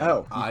am him.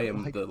 Oh, I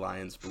am the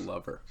Lions'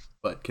 belover.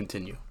 But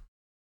continue.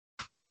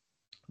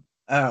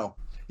 Oh,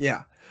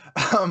 yeah.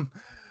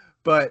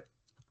 But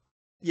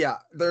yeah,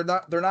 they're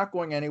not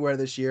going anywhere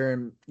this year,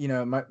 and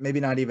maybe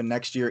not even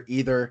next year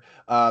either.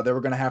 They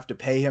were going to have to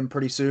pay him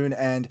pretty soon.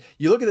 And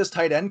you look at this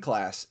tight end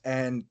class,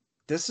 and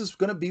this is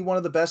going to be one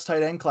of the best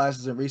tight end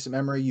classes in recent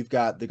memory. You've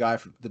got the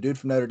dude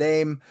from Notre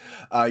Dame.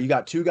 You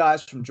got two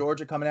guys from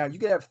Georgia coming out. You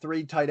could have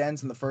three tight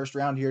ends in the first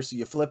round here, so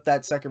you flip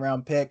that second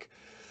round pick.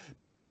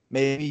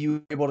 Maybe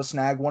you're able to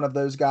snag one of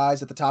those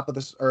guys at the top of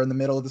this or in the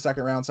middle of the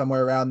second round,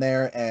 somewhere around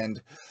there,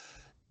 and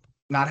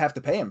not have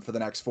to pay him for the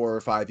next 4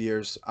 or 5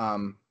 years.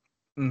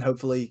 And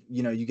hopefully,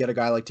 you get a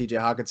guy like TJ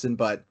Hawkinson,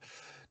 but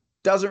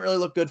doesn't really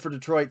look good for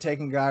Detroit,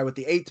 taking a guy with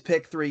the 8th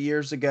pick 3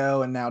 years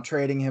ago and now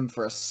trading him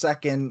for a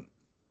second.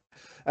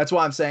 That's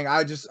why I'm saying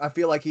I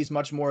feel like he's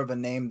much more of a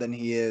name than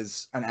he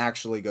is an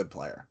actually good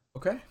player.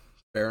 Okay,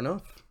 fair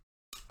enough.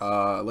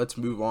 Let's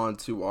move on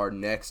to our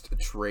next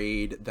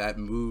trade that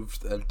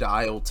moved the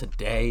dial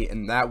today,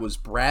 and that was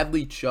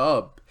Bradley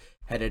Chubb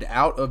headed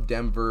out of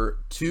Denver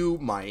to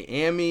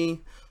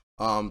Miami.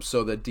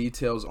 So the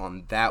details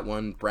on that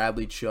one,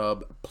 Bradley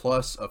Chubb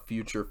plus a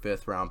future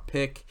 5th round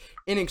pick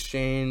in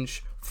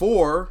exchange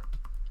for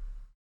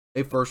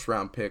a 1st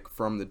round pick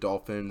from the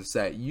Dolphins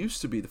that used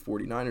to be the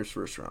 49ers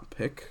 1st round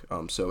pick.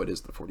 So it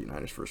is the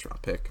 49ers 1st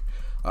round pick.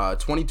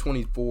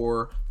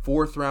 2024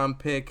 4th round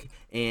pick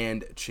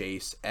and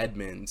Chase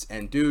Edmonds.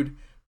 And dude,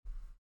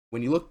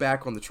 when you look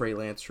back on the Trey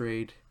Lance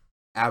trade,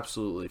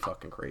 absolutely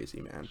fucking crazy,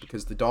 man,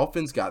 because the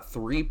Dolphins got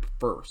 3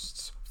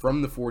 firsts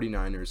from the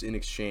 49ers in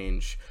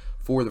exchange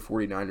for the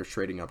 49ers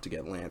trading up to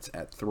get Lance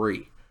at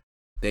 3.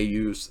 They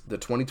used the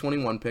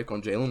 2021 pick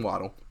on Jalen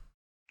Waddle.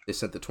 They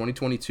sent the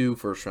 2022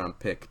 1st round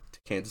pick to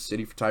Kansas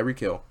City for Tyreek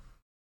Hill.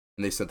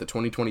 And they sent the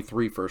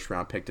 2023 1st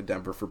round pick to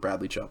Denver for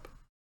Bradley Chubb.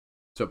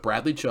 So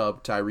Bradley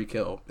Chubb, Tyreek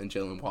Hill, and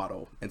Jalen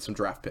Waddle, and some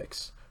draft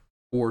picks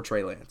for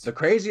Trey Lance. The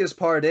craziest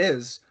part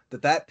is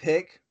that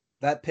pick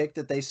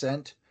that they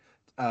sent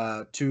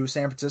to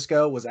San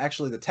Francisco was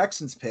actually the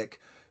Texans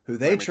pick, who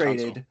they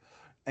traded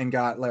and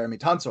got Laramie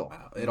Tunsil.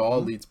 Wow. It all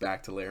leads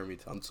back to Laramie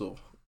Tunsil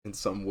in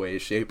some way,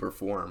 shape, or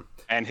form.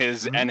 And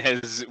his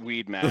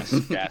weed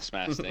mask, gas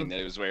mask thing that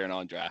he was wearing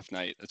on draft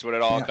night. That's what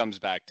it all comes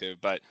back to.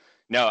 But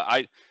no,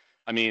 I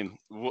mean,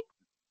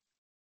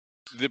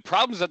 the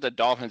problems that the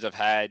Dolphins have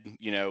had,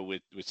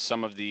 with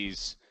some of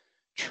these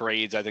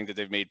trades, I think that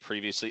they've made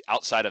previously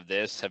outside of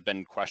this have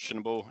been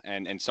questionable,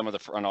 and some of the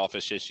front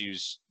office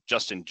issues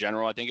just in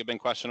general, I think have been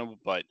questionable.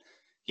 But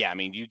yeah, I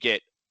mean, you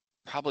get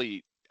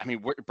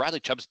Bradley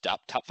Chubb's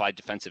top 5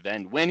 defensive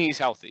end when he's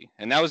healthy,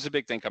 and that was the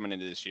big thing coming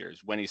into this year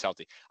is when he's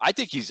healthy. I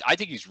think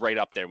he's right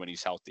up there when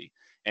he's healthy.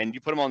 And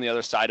you put him on the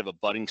other side of a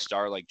budding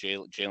star like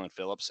Jalen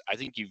Phillips, I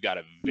think you've got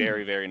a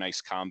very, very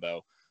nice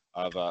combo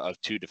of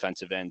 2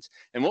 defensive ends.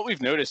 And what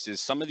we've noticed is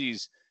some of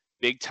these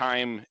big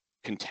time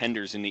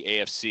contenders in the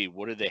AFC,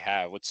 what do they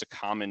have? What's the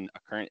common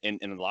occurrence?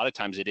 And a lot of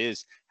times it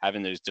is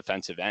having those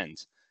defensive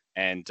ends.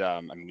 And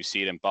we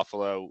see it in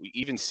Buffalo. We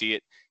even see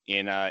it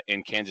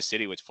in Kansas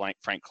City with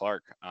Frank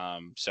Clark.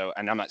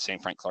 And I'm not saying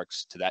Frank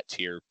Clark's to that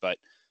tier, but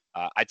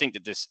I think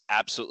that this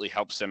absolutely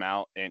helps them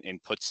out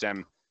and puts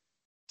them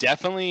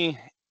definitely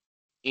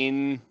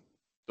in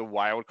the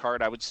wild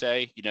card, I would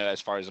say,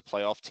 as far as a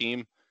playoff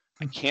team.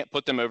 I can't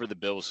put them over the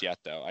Bills yet,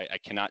 though. I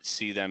cannot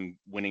see them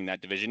winning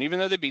that division, even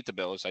though they beat the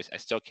Bills. I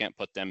still can't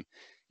put them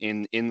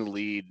in the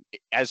lead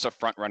as a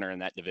front runner in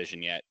that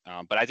division yet.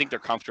 But I think they're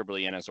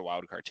comfortably in as a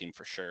wild card team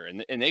for sure,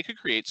 and they could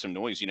create some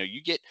noise. You know,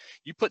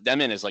 you put them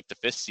in as like the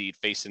 5th seed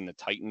facing the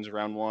Titans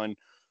round 1,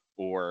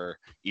 or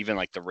even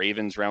like the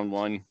Ravens round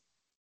 1.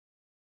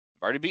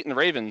 I've already beaten the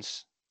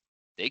Ravens.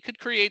 They could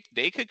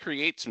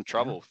create some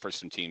trouble for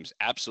some teams,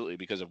 absolutely,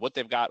 because of what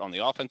they've got on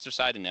the offensive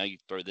side, and now you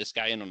throw this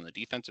guy in on the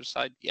defensive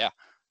side. Yeah,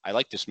 I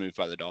like this move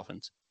by the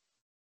Dolphins.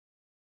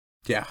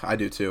 Yeah, I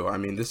do too. I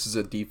mean, this is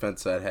a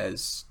defense that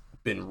has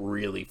been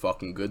really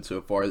fucking good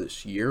so far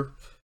this year.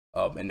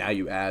 And now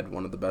you add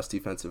one of the best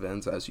defensive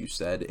ends, as you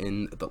said,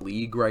 in the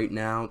league right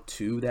now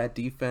to that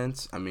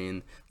defense. I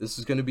mean, this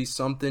is going to be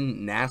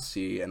something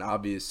nasty, and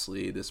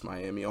obviously this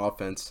Miami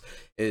offense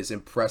is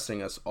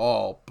impressing us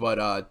all. But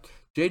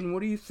Jaden, what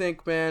do you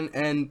think, man?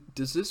 And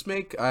does this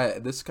make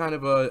this kind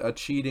of a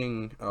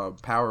cheating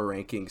power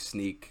ranking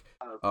sneak?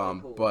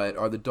 But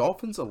are the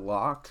Dolphins a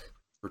lock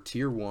for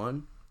Tier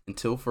 1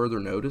 until further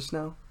notice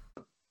now?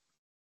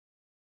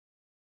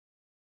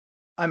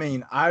 I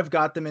mean, I've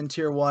got them in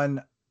Tier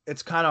 1.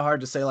 It's kind of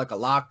hard to say like a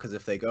lock, because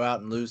if they go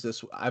out and lose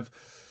this, I've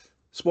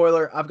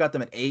got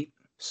them at 8.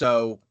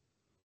 So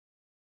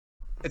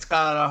it's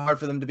kind of hard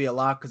for them to be a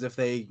lock, because if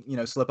they,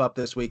 slip up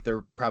this week,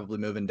 they're probably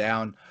moving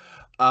down.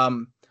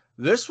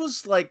 This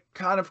was like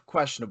kind of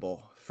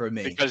questionable for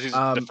me, because he's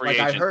the free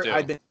agent too.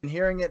 I've been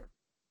hearing it.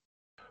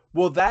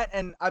 Well, that,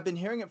 and I've been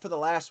hearing it for the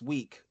last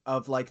week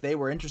of like they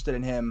were interested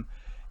in him,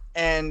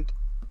 and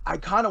I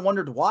kind of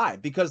wondered why,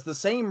 because the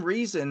same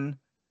reason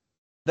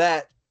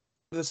that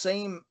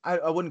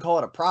I wouldn't call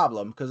it a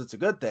problem, because it's a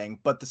good thing,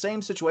 but the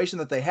same situation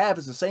that they have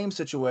is the same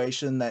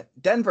situation that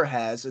Denver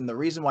has, and the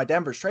reason why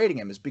Denver's trading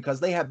him is because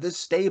they have this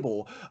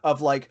stable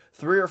of like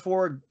 3 or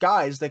 4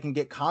 guys that can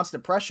get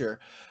constant pressure,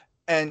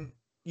 and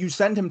you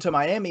send him to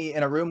Miami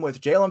in a room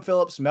with Jalen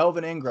Phillips,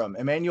 Melvin Ingram,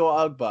 Emmanuel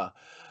Ogbah,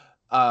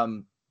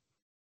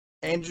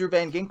 Andrew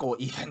Van Ginkel,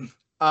 even.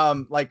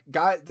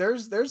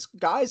 There's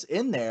guys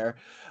in there.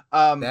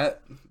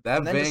 That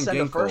Van to send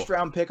Ginkel, a first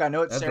round pick. I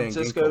know it's San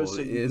Francisco, so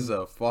is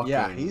a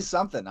fucking he's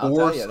something. I'll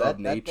tell you that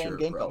nature, Van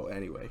Ginkel. bro.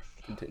 Anyway,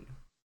 continue.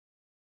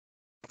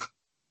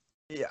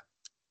 Yeah,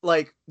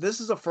 like this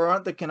is a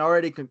front that can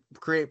already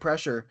create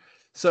pressure.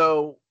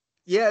 So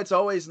yeah, it's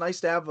always nice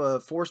to have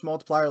a force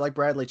multiplier like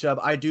Bradley Chubb.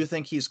 I do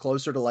think he's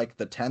closer to like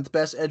the 10th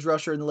best edge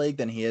rusher in the league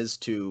than he is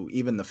to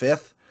even the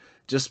 5th.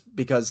 Just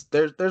because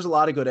there's a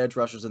lot of good edge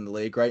rushers in the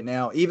league right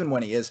now, even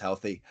when he is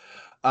healthy.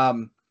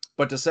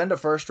 But to send a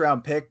first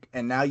round pick,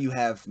 and now you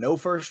have no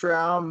first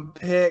round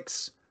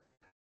picks,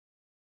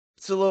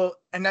 it's a little,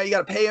 and now you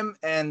got to pay him.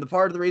 And the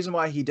part of the reason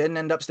why he didn't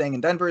end up staying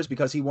in Denver is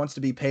because he wants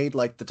to be paid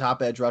like the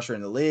top edge rusher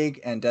in the league,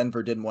 and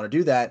Denver didn't want to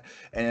do that.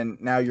 And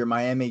now you're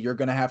Miami, you're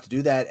going to have to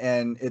do that.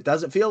 And it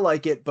doesn't feel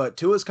like it, but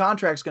Tua's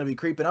contract's going to be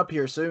creeping up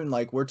here soon.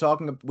 Like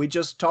we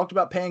just talked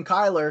about paying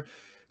Kyler.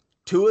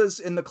 Tua's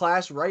in the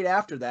class right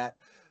after that,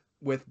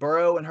 with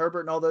Burrow and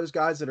Herbert and all those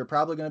guys that are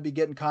probably going to be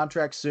getting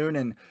contracts soon.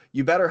 And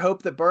you better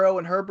hope that Burrow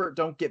and Herbert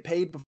don't get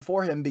paid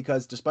before him,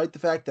 because despite the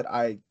fact that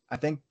I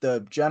think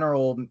the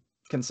general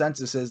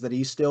consensus is that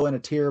he's still in a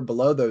tier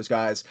below those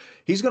guys,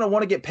 he's going to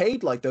want to get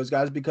paid like those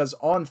guys, because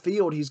on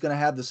field he's going to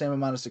have the same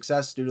amount of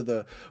success due to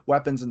the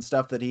weapons and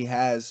stuff that he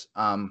has.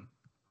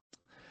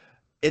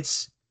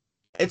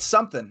 It's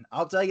something,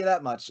 I'll tell you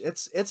that much.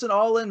 It's an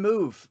all-in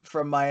move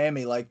from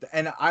Miami,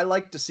 and I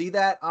like to see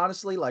that,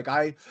 honestly. Like,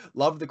 I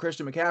love the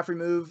Christian McCaffrey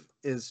move.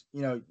 Is,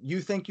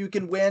 you think you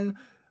can win?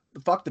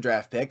 Fuck the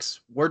draft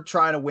picks. We're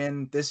trying to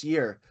win this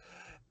year,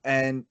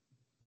 and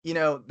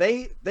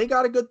they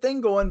got a good thing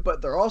going,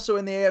 but they're also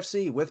in the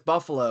AFC with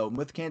Buffalo and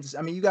with Kansas.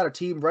 I mean, you got a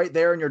team right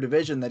there in your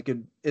division that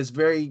is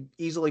very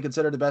easily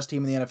considered the best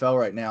team in the NFL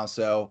right now.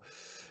 So,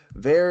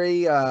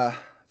 very,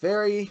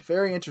 very,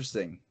 very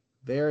interesting.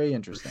 Very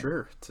interesting. For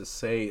sure, to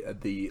say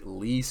the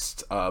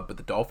least. But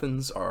the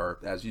Dolphins are,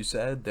 as you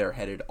said, they're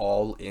headed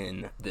all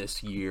in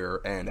this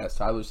year. And as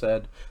Tyler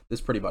said, this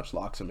pretty much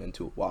locks them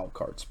into a wild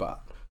card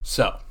spot.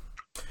 So,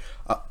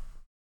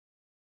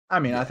 I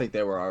mean, yeah. I think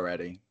they were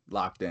already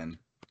locked in.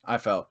 I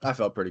felt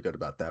pretty good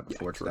about that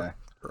before today.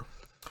 True.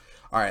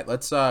 All right,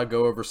 let's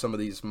go over some of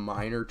these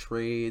minor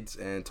trades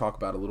and talk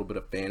about a little bit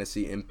of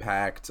fantasy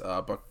impact.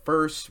 But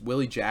first,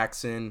 Willie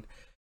Jackson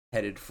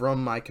headed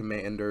from my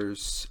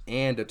Commanders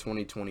and a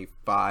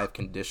 2025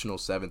 conditional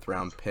 7th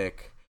round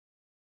pick.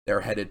 They're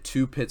headed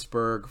to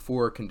Pittsburgh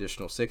for a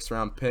conditional 6th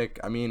round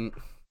pick. I mean,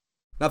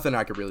 nothing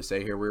I could really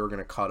say here. We were going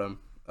to cut him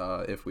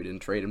if we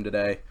didn't trade him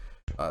today.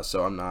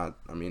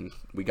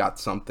 We got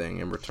something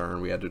in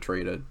return. We had to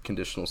trade a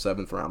conditional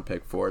 7th round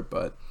pick for it,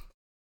 but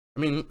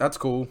I mean, that's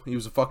cool. He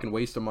was a fucking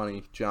waste of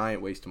money,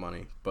 giant waste of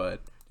money. But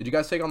did you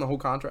guys take on the whole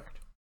contract?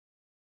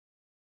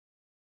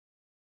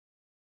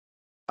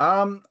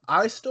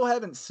 I still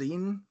haven't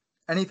seen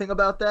anything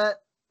about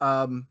that.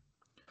 I'll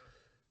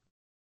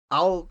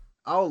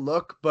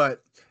look,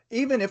 but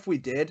even if we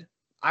did,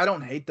 I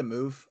don't hate the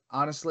move,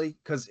 honestly,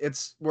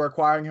 because we're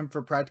acquiring him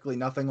for practically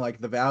nothing.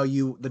 Like,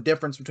 the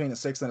difference between a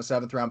 6th and a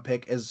 7th round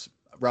pick is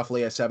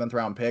roughly a 7th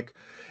round pick.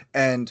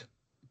 And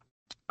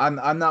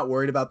I'm not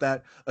worried about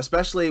that,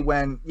 especially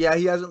when, yeah,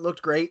 he hasn't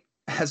looked great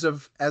as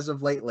of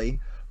lately,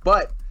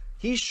 but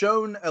he's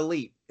shown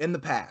elite in the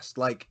past.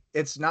 Like,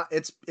 it's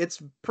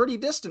pretty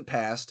distant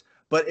past,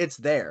 but it's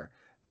there.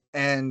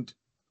 And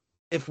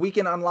if we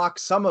can unlock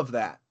some of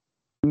that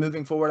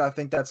moving forward, I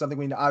think that's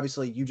something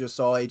obviously, you just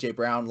saw AJ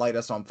Brown light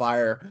us on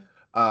fire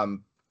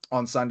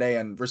on Sunday,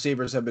 and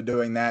receivers have been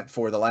doing that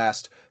for the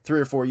last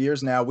 3 or 4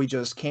 years now. We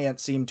just can't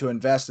seem to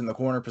invest in the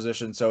corner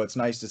position, so it's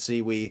nice to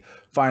see we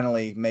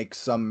finally make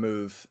some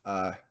move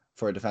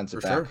for a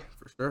defensive back.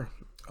 For sure.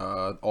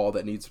 All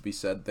that needs to be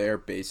said there,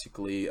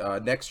 basically.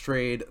 Next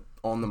trade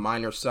on the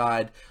minor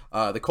side,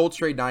 the Colts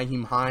trade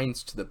Nyheim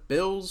Hines to the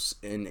Bills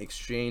in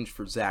exchange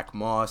for Zach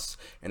Moss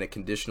and a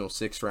conditional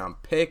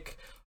 6th-round pick.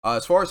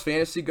 As far as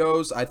fantasy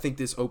goes, I think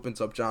this opens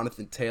up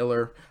Jonathan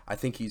Taylor. I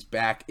think he's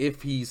back.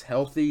 If he's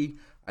healthy,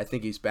 I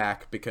think he's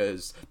back,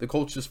 because the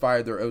Colts just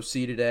fired their OC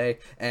today,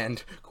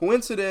 and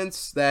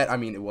coincidence that, I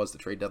mean, it was the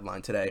trade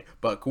deadline today,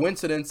 but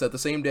coincidence that the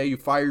same day you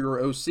fire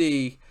your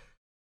OC,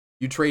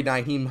 you trade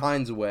Nyheim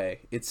Hines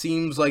away. It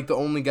seems like the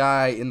only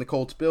guy in the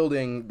Colts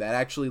building that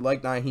actually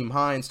liked Nyheim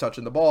Hines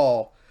touching the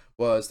ball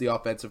was the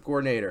offensive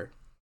coordinator,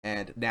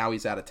 and now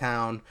he's out of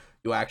town.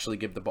 You'll actually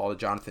give the ball to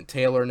Jonathan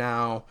Taylor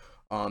now.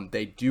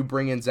 They do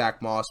bring in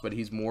Zach Moss, but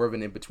he's more of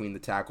an in-between the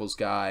tackles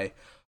guy.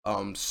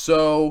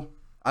 So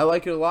I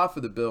like it a lot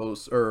for the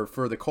Bills, or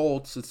for the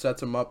Colts. It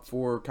sets them up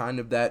for kind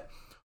of that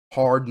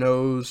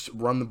hard-nosed,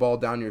 run the ball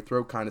down your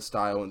throat kind of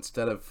style,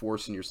 instead of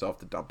forcing yourself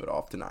to dump it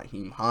off to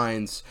Nyheim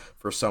Hines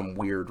for some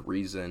weird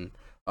reason.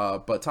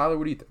 But Tyler,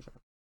 what do you think?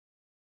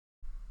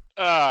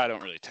 I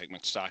don't really take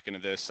much stock into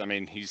this. I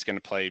mean, he's going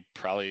to play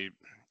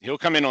he'll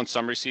come in on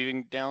some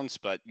receiving downs,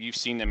 but you've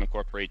seen them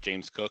incorporate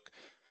James Cook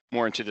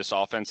more into this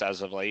offense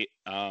as of late.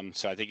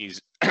 So I think he's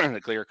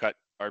the clear-cut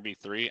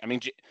RB3. I mean,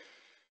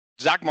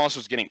 Zach Moss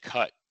was getting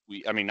cut.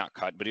 Not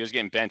cut, but he was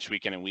getting benched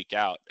week in and week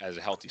out as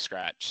a healthy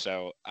scratch.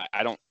 So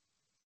I don't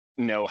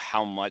know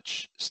how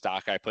much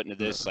stock I put into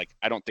this. Like,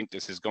 I don't think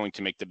this is going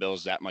to make the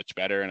Bills that much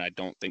better, and I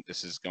don't think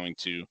this is going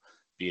to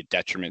be a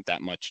detriment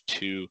that much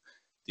to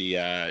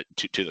the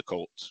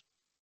Colts.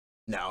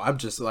 No, I'm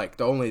just like,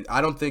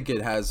 I don't think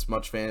it has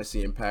much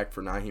fantasy impact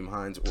for Nyheim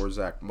Hines or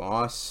Zach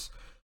Moss.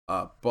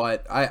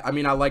 But I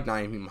like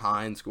Nyheim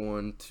Hines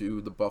going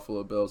to the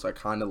Buffalo Bills. I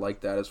kind of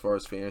like that as far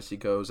as fantasy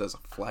goes as a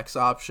flex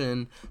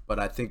option, but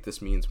I think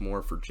this means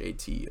more for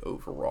JT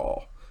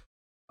overall.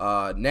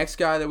 Next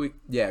guy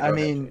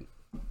that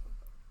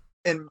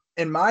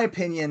in my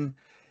opinion,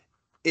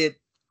 it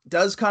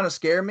does kind of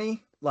scare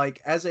me.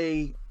 Like, as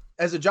a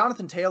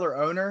Jonathan Taylor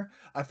owner,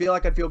 I feel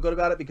like I'd feel good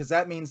about it, because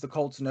that means the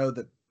Colts know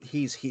that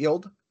he's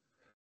healed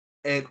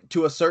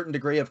to a certain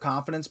degree of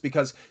confidence,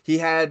 because he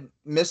had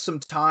missed some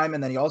time,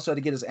 and then he also had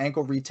to get his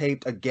ankle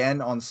retaped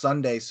again on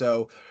Sunday.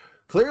 So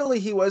clearly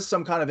he was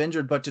some kind of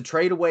injured, but to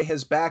trade away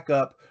his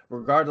backup,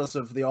 regardless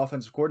of the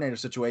offensive coordinator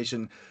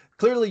situation,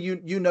 clearly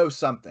you know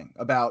something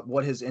about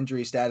what his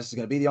injury status is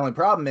going to be. The only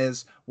problem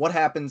is, what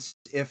happens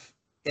if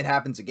it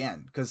happens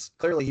again? Because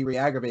clearly he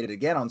re-aggravated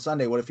again on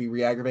Sunday. What if he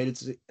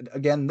re-aggravated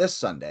again this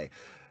Sunday?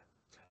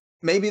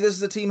 Maybe this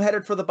is a team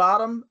headed for the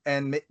bottom,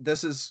 and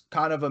this is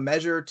kind of a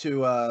measure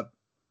to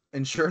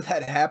ensure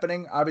that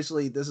happening.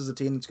 Obviously, this is a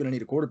team that's going to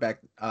need a quarterback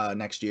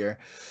next year.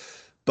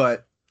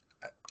 But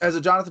as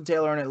a Jonathan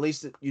Taylor, and at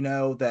least you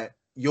know that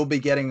you'll be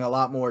getting a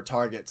lot more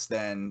targets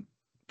than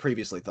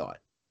previously thought.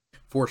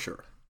 For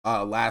sure.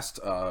 Last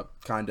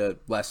kind of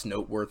less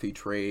noteworthy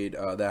trade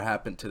that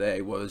happened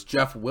today was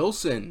Jeff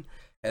Wilson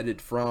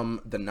headed from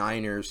the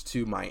Niners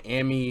to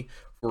Miami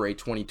for a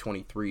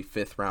 2023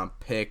 5th-round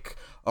pick.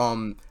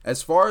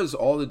 As far as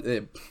all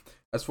the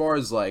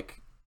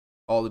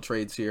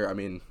trades here, I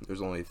mean,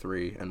 there's only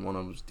 3, and one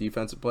of them was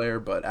defensive player.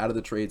 But out of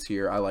the trades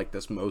here, I like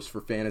this most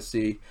for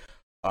fantasy.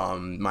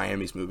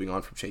 Miami's moving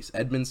on from Chase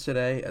Edmonds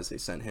today, as they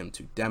sent him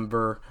to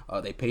Denver.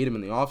 They paid him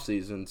in the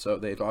offseason, so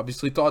they've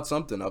obviously thought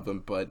something of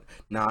him, but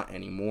not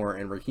anymore.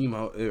 And Raheem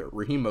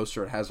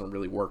Mostert hasn't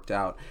really worked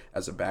out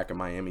as a back in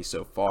Miami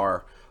so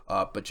far.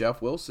 But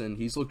Jeff Wilson,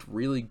 he's looked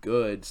really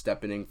good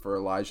stepping in for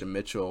Elijah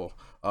Mitchell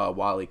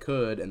while he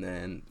could, and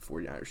then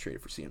 49ers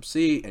traded for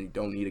CMC, and you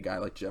don't need a guy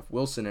like Jeff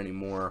Wilson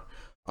anymore.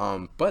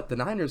 But the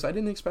Niners, I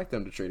didn't expect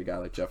them to trade a guy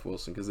like Jeff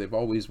Wilson, because they've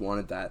always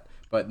wanted that.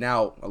 But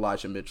now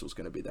Elijah Mitchell's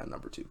going to be that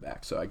number 2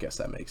 back, so I guess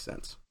that makes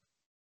sense.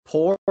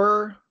 Poor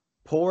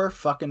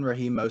fucking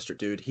Raheem Mostert,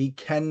 dude. He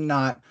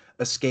cannot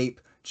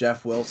escape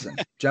Jeff Wilson.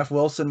 Jeff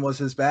Wilson was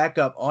his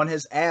backup on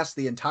his ass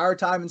the entire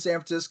time in San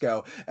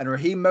Francisco, and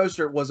Raheem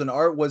Mostert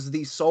was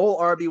the sole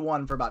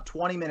RB1 for about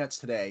 20 minutes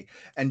today,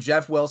 and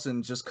Jeff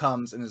Wilson just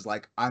comes and is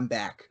like, I'm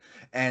back.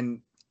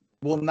 And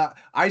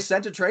I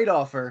sent a trade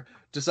offer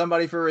to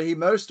somebody for Raheem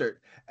Mostert,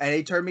 and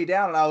he turned me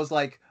down, and I was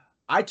like,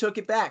 I took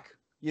it back.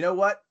 You know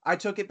what? I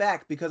took it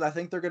back, because I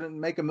think they're going to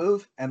make a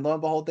move, and lo and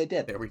behold, they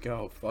did. There we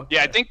go. Fuck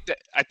yeah, that.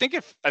 I think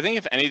if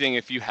anything,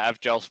 if you have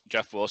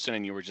Jeff Wilson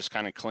and you were just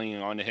kind of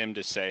clinging on to him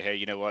to say, hey,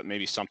 you know what,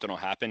 maybe something will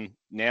happen.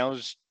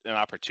 Now's an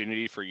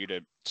opportunity for you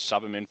to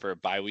sub him in for a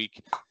bye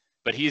week.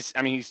 But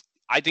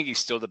I think he's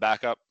still the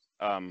backup.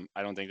 I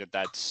don't think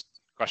that's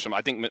questionable.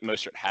 I think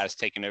Mostert has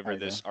taken over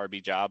this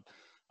RB job.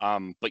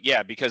 But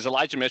yeah, because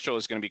Elijah Mitchell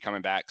is going to be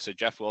coming back, so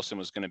Jeff Wilson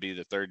was going to be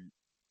the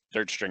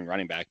third string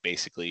running back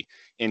basically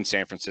in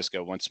San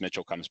Francisco once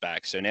Mitchell comes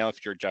back. So now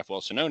if you're a Jeff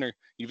Wilson owner,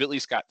 you've at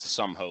least got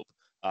some hope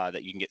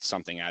that you can get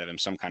something out of him,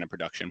 some kind of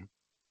production.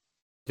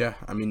 Yeah,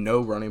 I mean,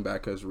 no running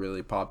back has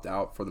really popped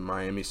out for the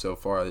Miami so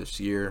far this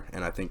year,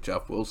 and I think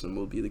Jeff Wilson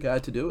will be the guy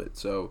to do it.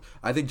 So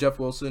I think Jeff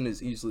Wilson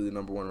is easily the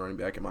number one running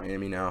back in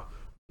Miami now.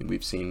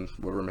 We've seen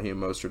what Raheem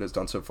Mostert has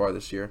done so far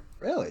this year.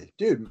 Really?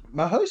 Dude,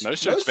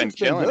 Mostert's been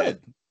killing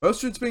it.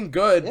 Mostert's been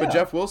good, but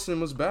Jeff Wilson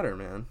was better,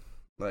 man.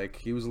 Like,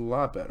 he was a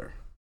lot better.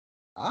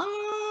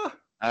 I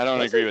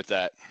don't agree with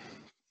that.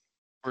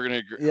 We're going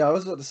to agree. Yeah, I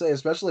was about to say,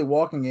 especially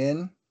walking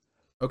in.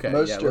 Okay,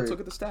 Mostert. Yeah, let's look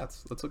at the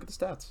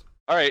stats.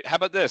 All right, how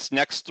about this?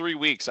 Next 3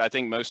 weeks, I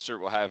think Mostert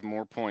will have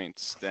more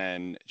points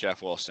than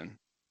Jeff Wilson.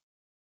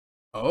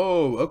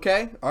 Oh,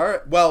 okay. All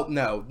right. Well,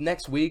 no.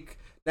 Next week,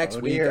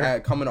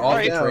 coming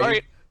off the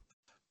trade.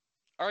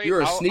 All right.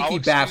 You're a sneaky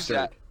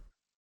bastard.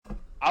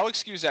 I'll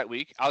excuse that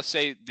week. I'll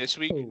say this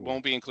week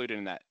won't be included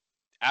in that.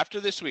 After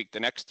this week, the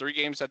next 3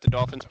 games that the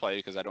Dolphins play,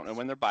 because I don't know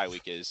when their bye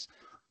week is,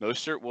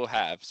 Mostert will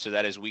have, so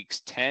that is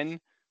weeks 10,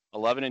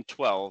 11, and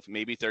 12,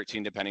 maybe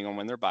 13, depending on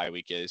when their bye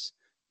week is.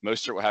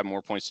 Mostert will have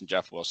more points than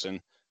Jeff Wilson.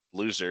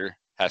 Loser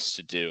has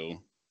to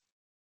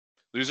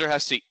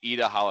eat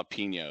a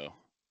jalapeno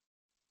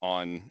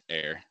on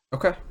air.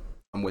 Okay.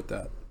 I'm with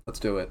that. Let's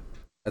do it.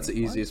 That's the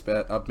easiest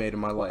bet I've made in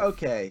my life.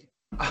 Okay.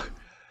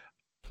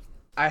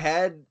 I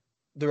had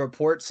the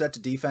report set to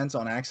defense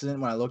on accident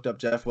when I looked up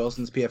Jeff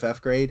Wilson's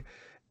PFF grade,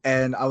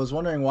 and I was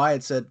wondering why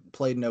it said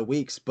played no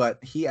weeks,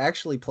 but he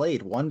actually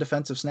played 1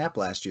 defensive snap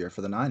last year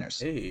for the Niners.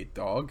 Hey,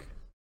 dog.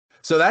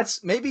 So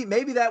that's maybe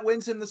that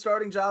wins him the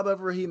starting job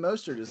over Raheem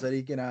Mostert, is that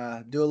he can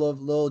do a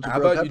little Jabril How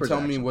about Peppers you tell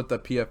action. me what the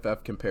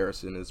PFF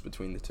comparison is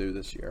between the two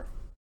this year?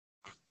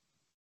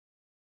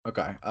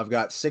 Okay, I've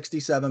got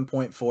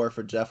 67.4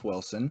 for Jeff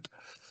Wilson.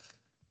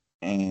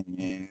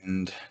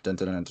 And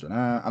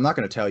I'm not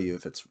going to tell you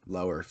if it's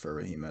lower for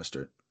Raheem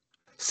Mostert.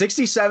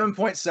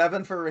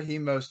 67.7 for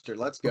Raheem Mostert.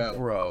 Let's go.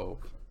 Bro.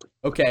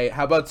 Okay,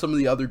 how about some of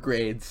the other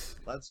grades?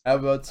 How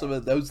about some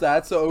of those?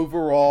 That's the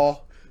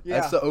overall. Yeah.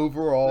 That's the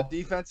overall.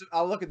 The defensive.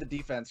 I'll look at the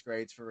defense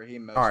grades for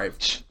Raheem Mostert. All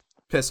right.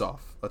 Piss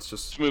off. Let's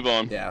just move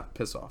on. Yeah,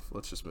 piss off.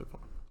 Let's just move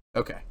on.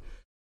 Okay.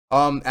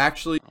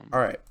 Actually,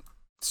 all right.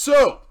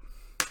 So,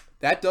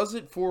 that does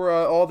it for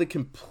all the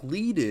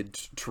completed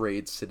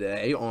trades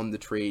today on the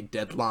trade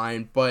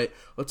deadline. But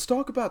let's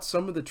talk about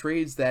some of the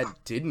trades that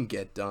didn't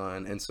get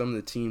done and some of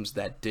the teams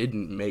that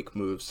didn't make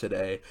moves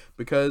today,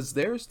 because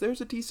there's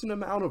a decent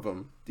amount of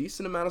them,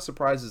 decent amount of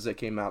surprises that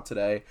came out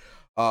today.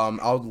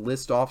 I'll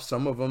list off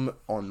some of them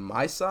on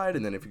my side,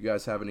 and then if you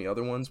guys have any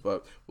other ones,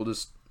 but we'll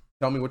just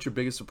tell me what your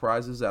biggest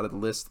surprises out of the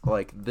list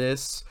like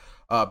this.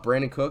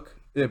 Brandon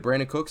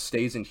Cook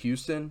stays in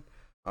Houston.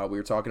 We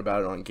were talking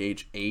about it on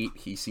Gauge 8.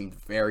 He seemed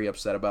very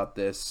upset about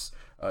this.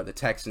 The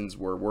Texans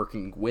were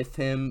working with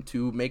him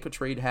to make a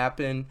trade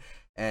happen,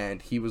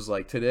 and he was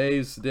like,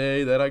 today's the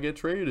day that I get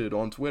traded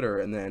on Twitter.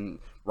 And then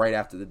right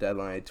after the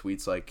deadline, he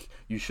tweets like,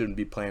 you shouldn't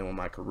be playing with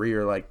my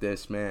career like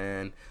this,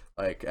 man.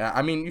 Like,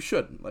 I mean, you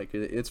shouldn't. Like,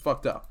 it's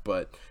fucked up.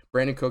 But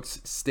Brandon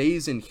Cooks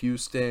stays in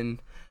Houston.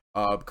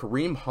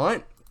 Kareem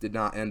Hunt did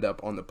not end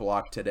up on the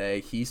block today.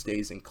 He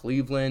stays in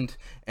Cleveland,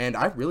 and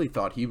I really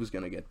thought he was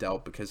going to get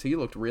dealt because he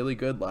looked really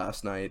good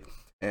last night,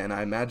 and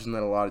I imagine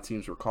that a lot of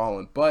teams were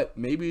calling, but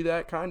maybe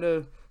that kind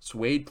of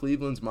swayed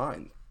Cleveland's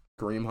mind.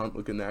 Kareem Hunt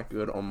looking that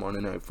good on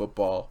Monday Night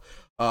Football.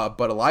 But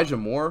Elijah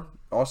Moore,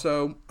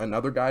 also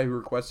another guy who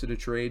requested a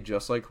trade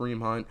just like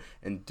Kareem Hunt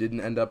and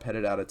didn't end up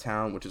headed out of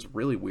town, which is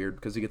really weird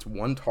because he gets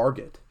 1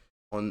 target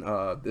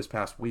on this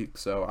past week,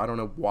 so I don't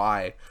know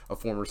why a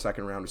former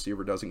second-round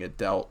receiver doesn't get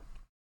dealt.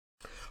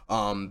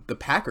 The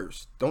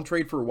Packers don't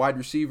trade for a wide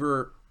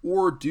receiver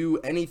or do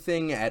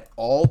anything at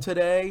all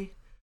today.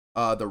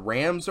 The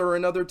Rams are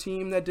another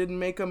team that didn't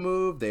make a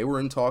move. They were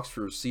in talks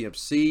for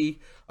CMC.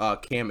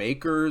 Cam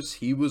Akers,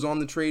 he was on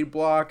the trade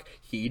block.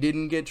 He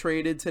didn't get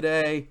traded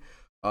today.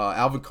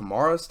 Alvin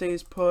Kamara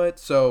stays put.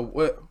 So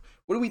what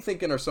are we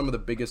thinking are some of the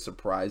biggest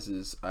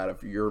surprises out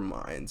of your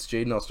minds?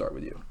 Jaden, I'll start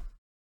with you.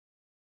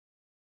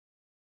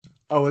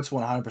 Oh, it's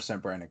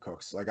 100% Brandon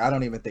Cooks. Like, I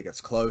don't even think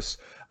it's close.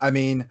 I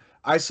mean,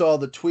 I saw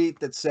the tweet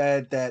that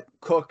said that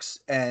Cooks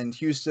and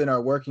Houston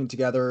are working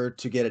together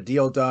to get a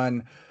deal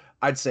done.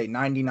 I'd say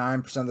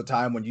 99% of the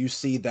time when you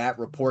see that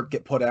report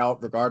get put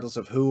out, regardless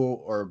of who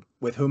or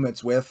with whom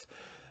it's with,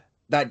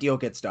 that deal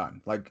gets done.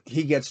 Like,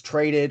 he gets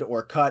traded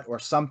or cut or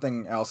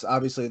something else.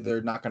 Obviously,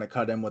 they're not going to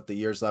cut him with the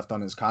years left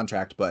on his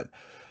contract, but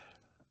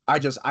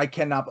I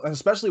cannot,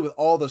 especially with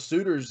all the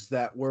suitors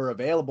that were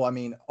available. I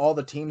mean, all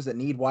the teams that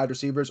need wide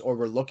receivers or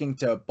were looking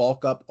to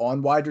bulk up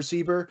on wide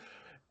receiver,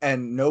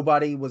 and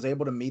nobody was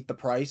able to meet the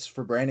price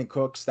for Brandon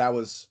Cooks. That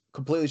was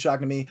completely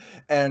shocking to me.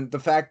 And the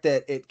fact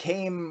that it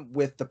came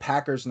with the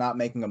Packers not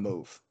making a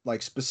move,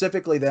 like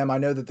specifically them. I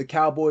know that the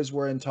Cowboys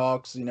were in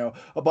talks,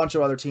 a bunch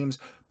of other teams,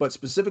 but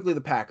specifically the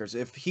Packers.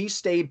 If he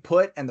stayed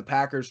put and the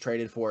Packers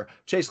traded for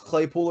Chase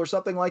Claypool or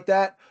something like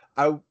that,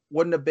 I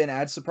wouldn't have been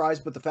as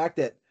surprised. But the fact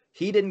that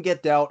he didn't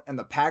get dealt and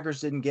the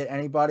Packers didn't get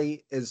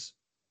anybody is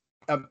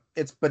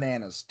it's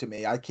bananas to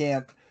me. I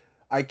cannot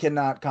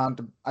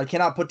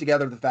put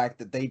together the fact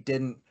that they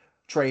didn't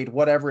trade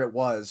whatever it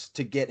was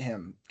to get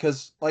him,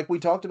 because like we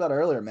talked about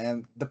earlier,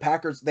 man, the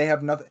Packers, they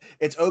have nothing.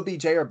 It's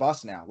OBJ or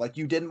bust now. Like,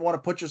 you didn't want to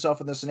put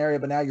yourself in this scenario,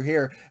 but now you're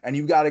here and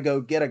you got to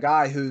go get a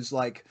guy who's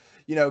like,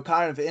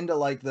 kind of into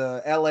like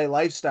the LA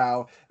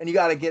lifestyle, and you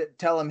got to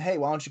tell him, hey,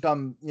 why don't you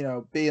come,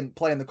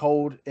 play in the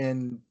cold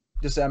in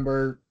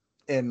December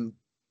in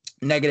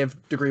negative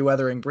degree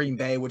weather in Green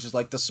Bay, which is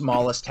like the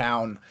smallest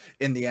town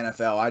in the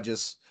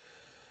NFL.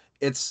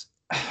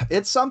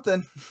 It's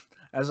something.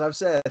 As I've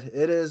said,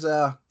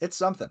 it's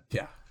something.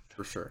 Yeah,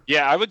 for sure.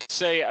 Yeah, I would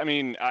say,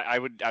 I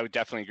would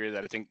definitely agree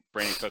that I think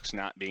Brandon Cooks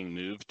not being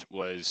moved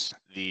was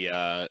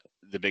the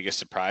biggest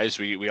surprise.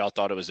 We all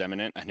thought it was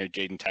imminent. I know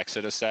Jaden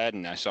texted us that,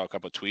 and I saw a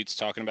couple of tweets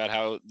talking about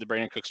how the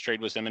Brandon Cooks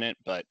trade was imminent,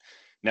 but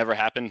never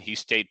happened. He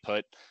stayed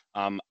put.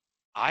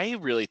 I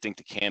really think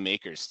the Cam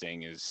Akers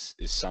thing is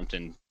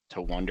something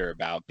to wonder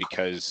about,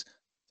 because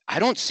I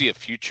don't see a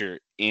future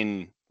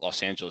in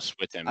Los Angeles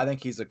with him. I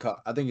think he's a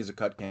cut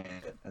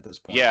candidate at this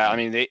point. Yeah,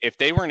 if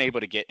they weren't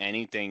able to get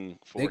anything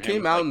for him, they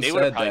came out and they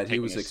said that he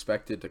was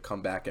expected to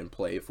come back and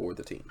play for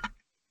the team.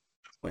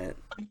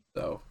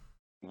 So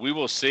we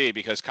will see,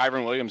 because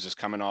Kyron Williams is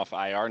coming off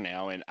IR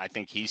now, and I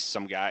think he's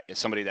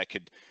somebody that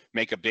could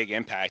make a big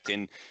impact.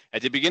 And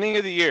at the beginning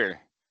of the year,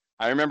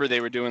 I remember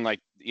they were doing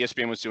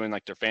ESPN was doing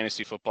their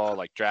fantasy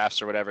football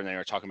drafts or whatever, and they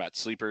were talking about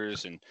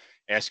sleepers and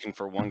asking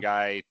for one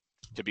guy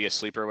to be a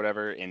sleeper or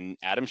whatever. And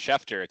Adam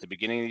Schefter at the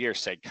beginning of the year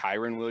said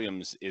Kyron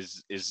Williams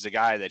is the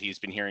guy that he's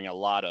been hearing a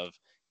lot of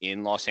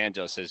in Los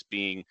Angeles as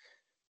being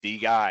the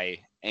guy,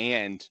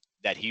 and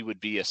that he would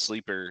be a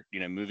sleeper,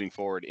 moving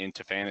forward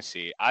into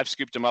fantasy. I've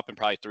scooped him up in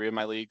probably 3 of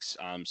my leagues.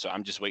 So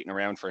I'm just waiting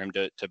around for him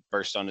to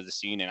burst onto the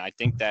scene. And I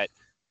think that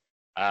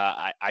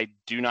I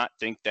do not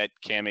think that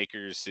Cam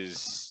Akers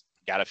is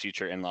got a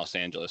future in Los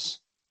Angeles.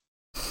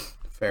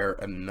 Fair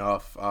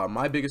enough.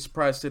 My biggest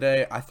surprise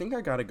today, I think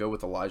I got to go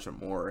with Elijah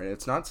Moore, and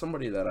it's not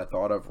somebody that I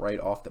thought of right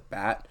off the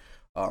bat.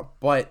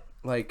 But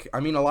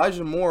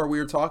Elijah Moore, we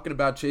were talking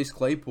about Chase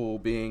Claypool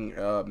being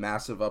a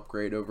massive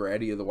upgrade over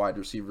any of the wide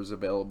receivers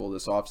available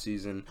this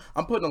offseason.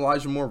 I'm putting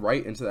Elijah Moore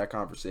right into that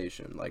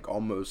conversation,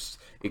 almost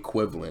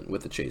equivalent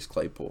with the Chase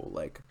Claypool.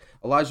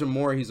 Elijah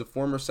Moore, he's a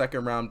former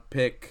second-round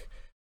pick.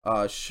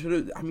 He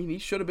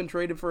should have been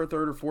traded for a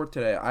third or fourth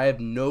today. I have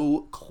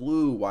no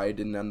clue why he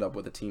didn't end up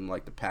with a team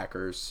like the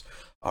Packers.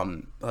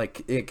 I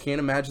can't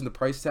imagine the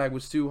price tag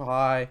was too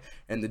high,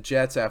 and the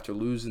Jets, after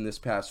losing this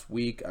past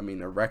week,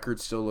 their record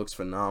still looks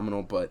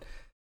phenomenal, but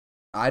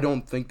I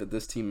don't think that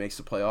this team makes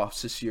the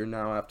playoffs this year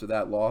now after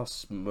that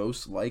loss,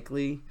 most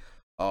likely.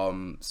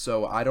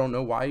 So I don't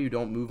know why you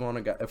don't move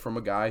on from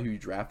a guy who you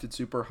drafted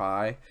super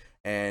high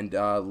and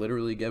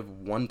literally give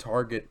one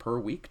target per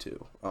week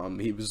to.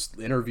 He was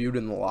interviewed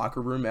in the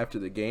locker room after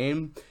the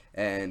game,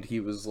 and he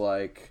was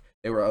like,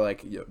 they were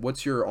like,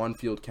 what's your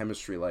on-field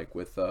chemistry like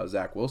with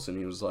Zach Wilson?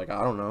 He was like,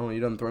 I don't know. He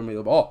doesn't throw me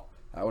the ball.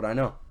 How would I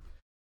know?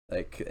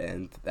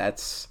 And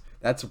that's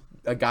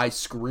a guy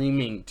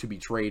screaming to be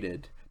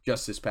traded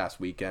just this past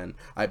weekend.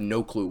 I have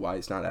no clue why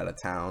he's not out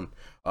of town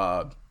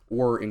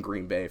or in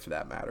Green Bay for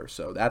that matter.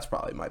 So that's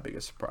probably my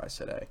biggest surprise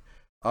today.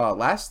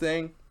 Last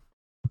thing,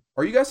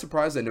 are you guys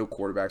surprised that no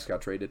quarterbacks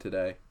got traded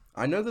today?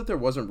 I know that there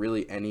wasn't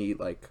really any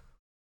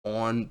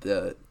on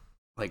the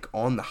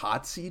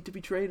hot seat to be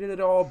traded at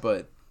all,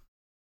 but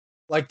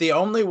the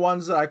only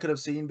ones that I could have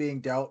seen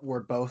being dealt were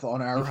both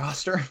on our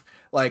roster.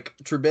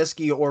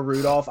 Trubisky or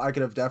Rudolph, I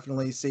could have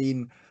definitely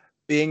seen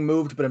being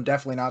moved, but I'm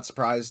definitely not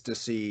surprised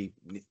to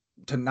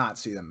not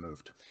see them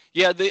moved.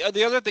 Yeah,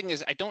 the other thing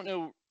is, I don't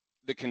know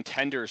the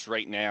contenders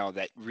right now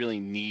that really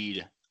need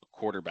a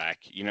quarterback.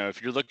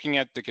 If you're looking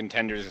at the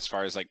contenders as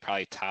far as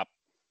probably top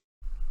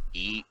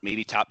 8,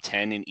 maybe top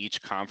 10 in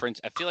each conference,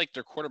 I feel like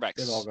their quarterbacks.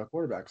 They've all got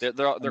quarterbacks.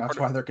 That's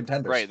why they're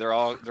contenders. Right.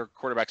 Their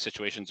quarterback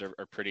situations are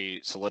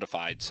pretty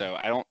solidified. So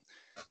I don't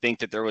think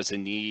that there was a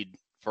need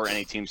for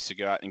any teams to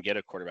go out and get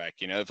a quarterback.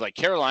 If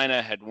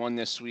Carolina had won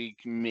this week,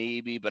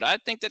 maybe, but I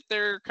think that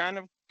they're kind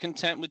of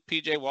content with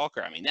PJ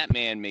Walker. That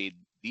man made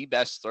the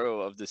best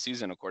throw of the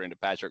season, according to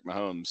Patrick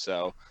Mahomes.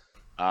 So,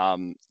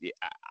 I'm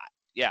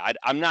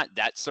not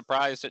that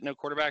surprised at no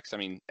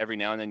quarterbacks. Every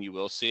now and then you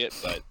will see it,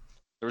 but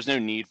there was no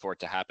need for it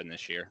to happen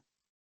this year.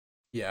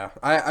 Yeah,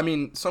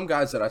 some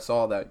guys that I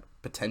saw that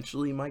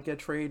potentially might get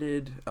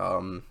traded.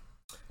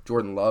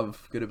 Jordan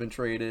Love could have been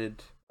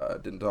traded.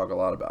 Didn't talk a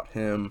lot about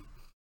him.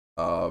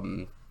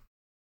 Ryan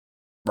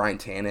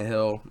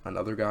Tannehill,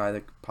 another guy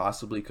that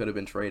possibly could have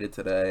been traded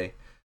today.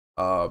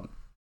 I'm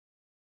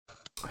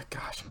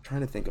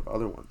trying to think of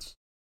other ones.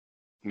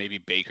 Maybe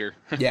Baker.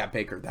 Yeah,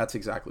 Baker. That's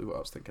exactly what I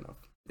was thinking of.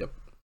 Yep.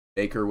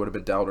 Baker would have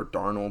been dealt, or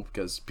Darnold,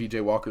 because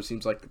P.J. Walker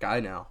seems like the guy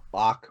now.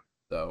 Lock.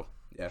 So,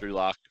 yeah. Drew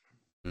Lock.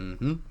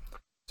 Mm-hmm.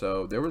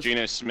 So there was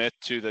Geno Smith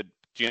to the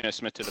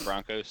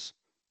Broncos.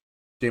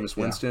 Jameis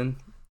Winston.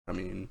 I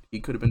mean, he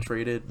could have been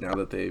traded now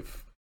that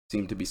they've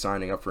seemed to be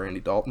signing up for Andy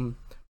Dalton.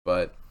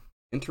 But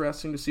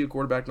interesting to see a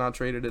quarterback not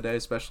traded today,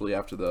 especially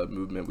after the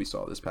movement we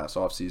saw this past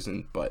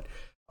offseason. But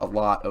a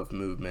lot of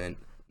movement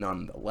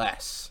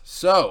nonetheless.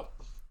 So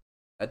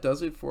that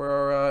does it for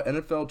our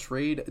NFL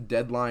trade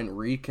deadline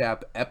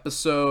recap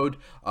episode.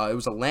 It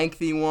was a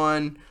lengthy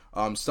one.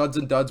 Studs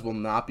and Duds will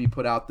not be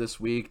put out this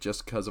week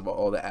just because of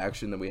all the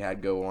action that we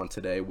had go on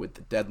today with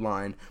the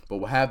deadline. But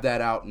we'll have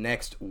that out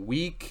next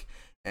week.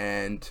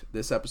 And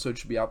this episode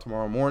should be out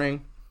tomorrow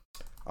morning.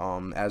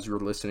 As you're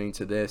listening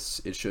to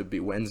this, it should be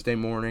Wednesday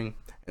morning.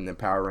 And then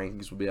Power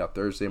Rankings will be out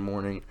Thursday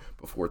morning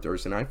before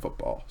Thursday Night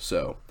Football.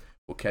 So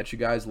we'll catch you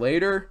guys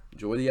later.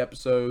 Enjoy the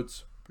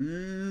episodes.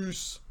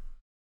 Peace.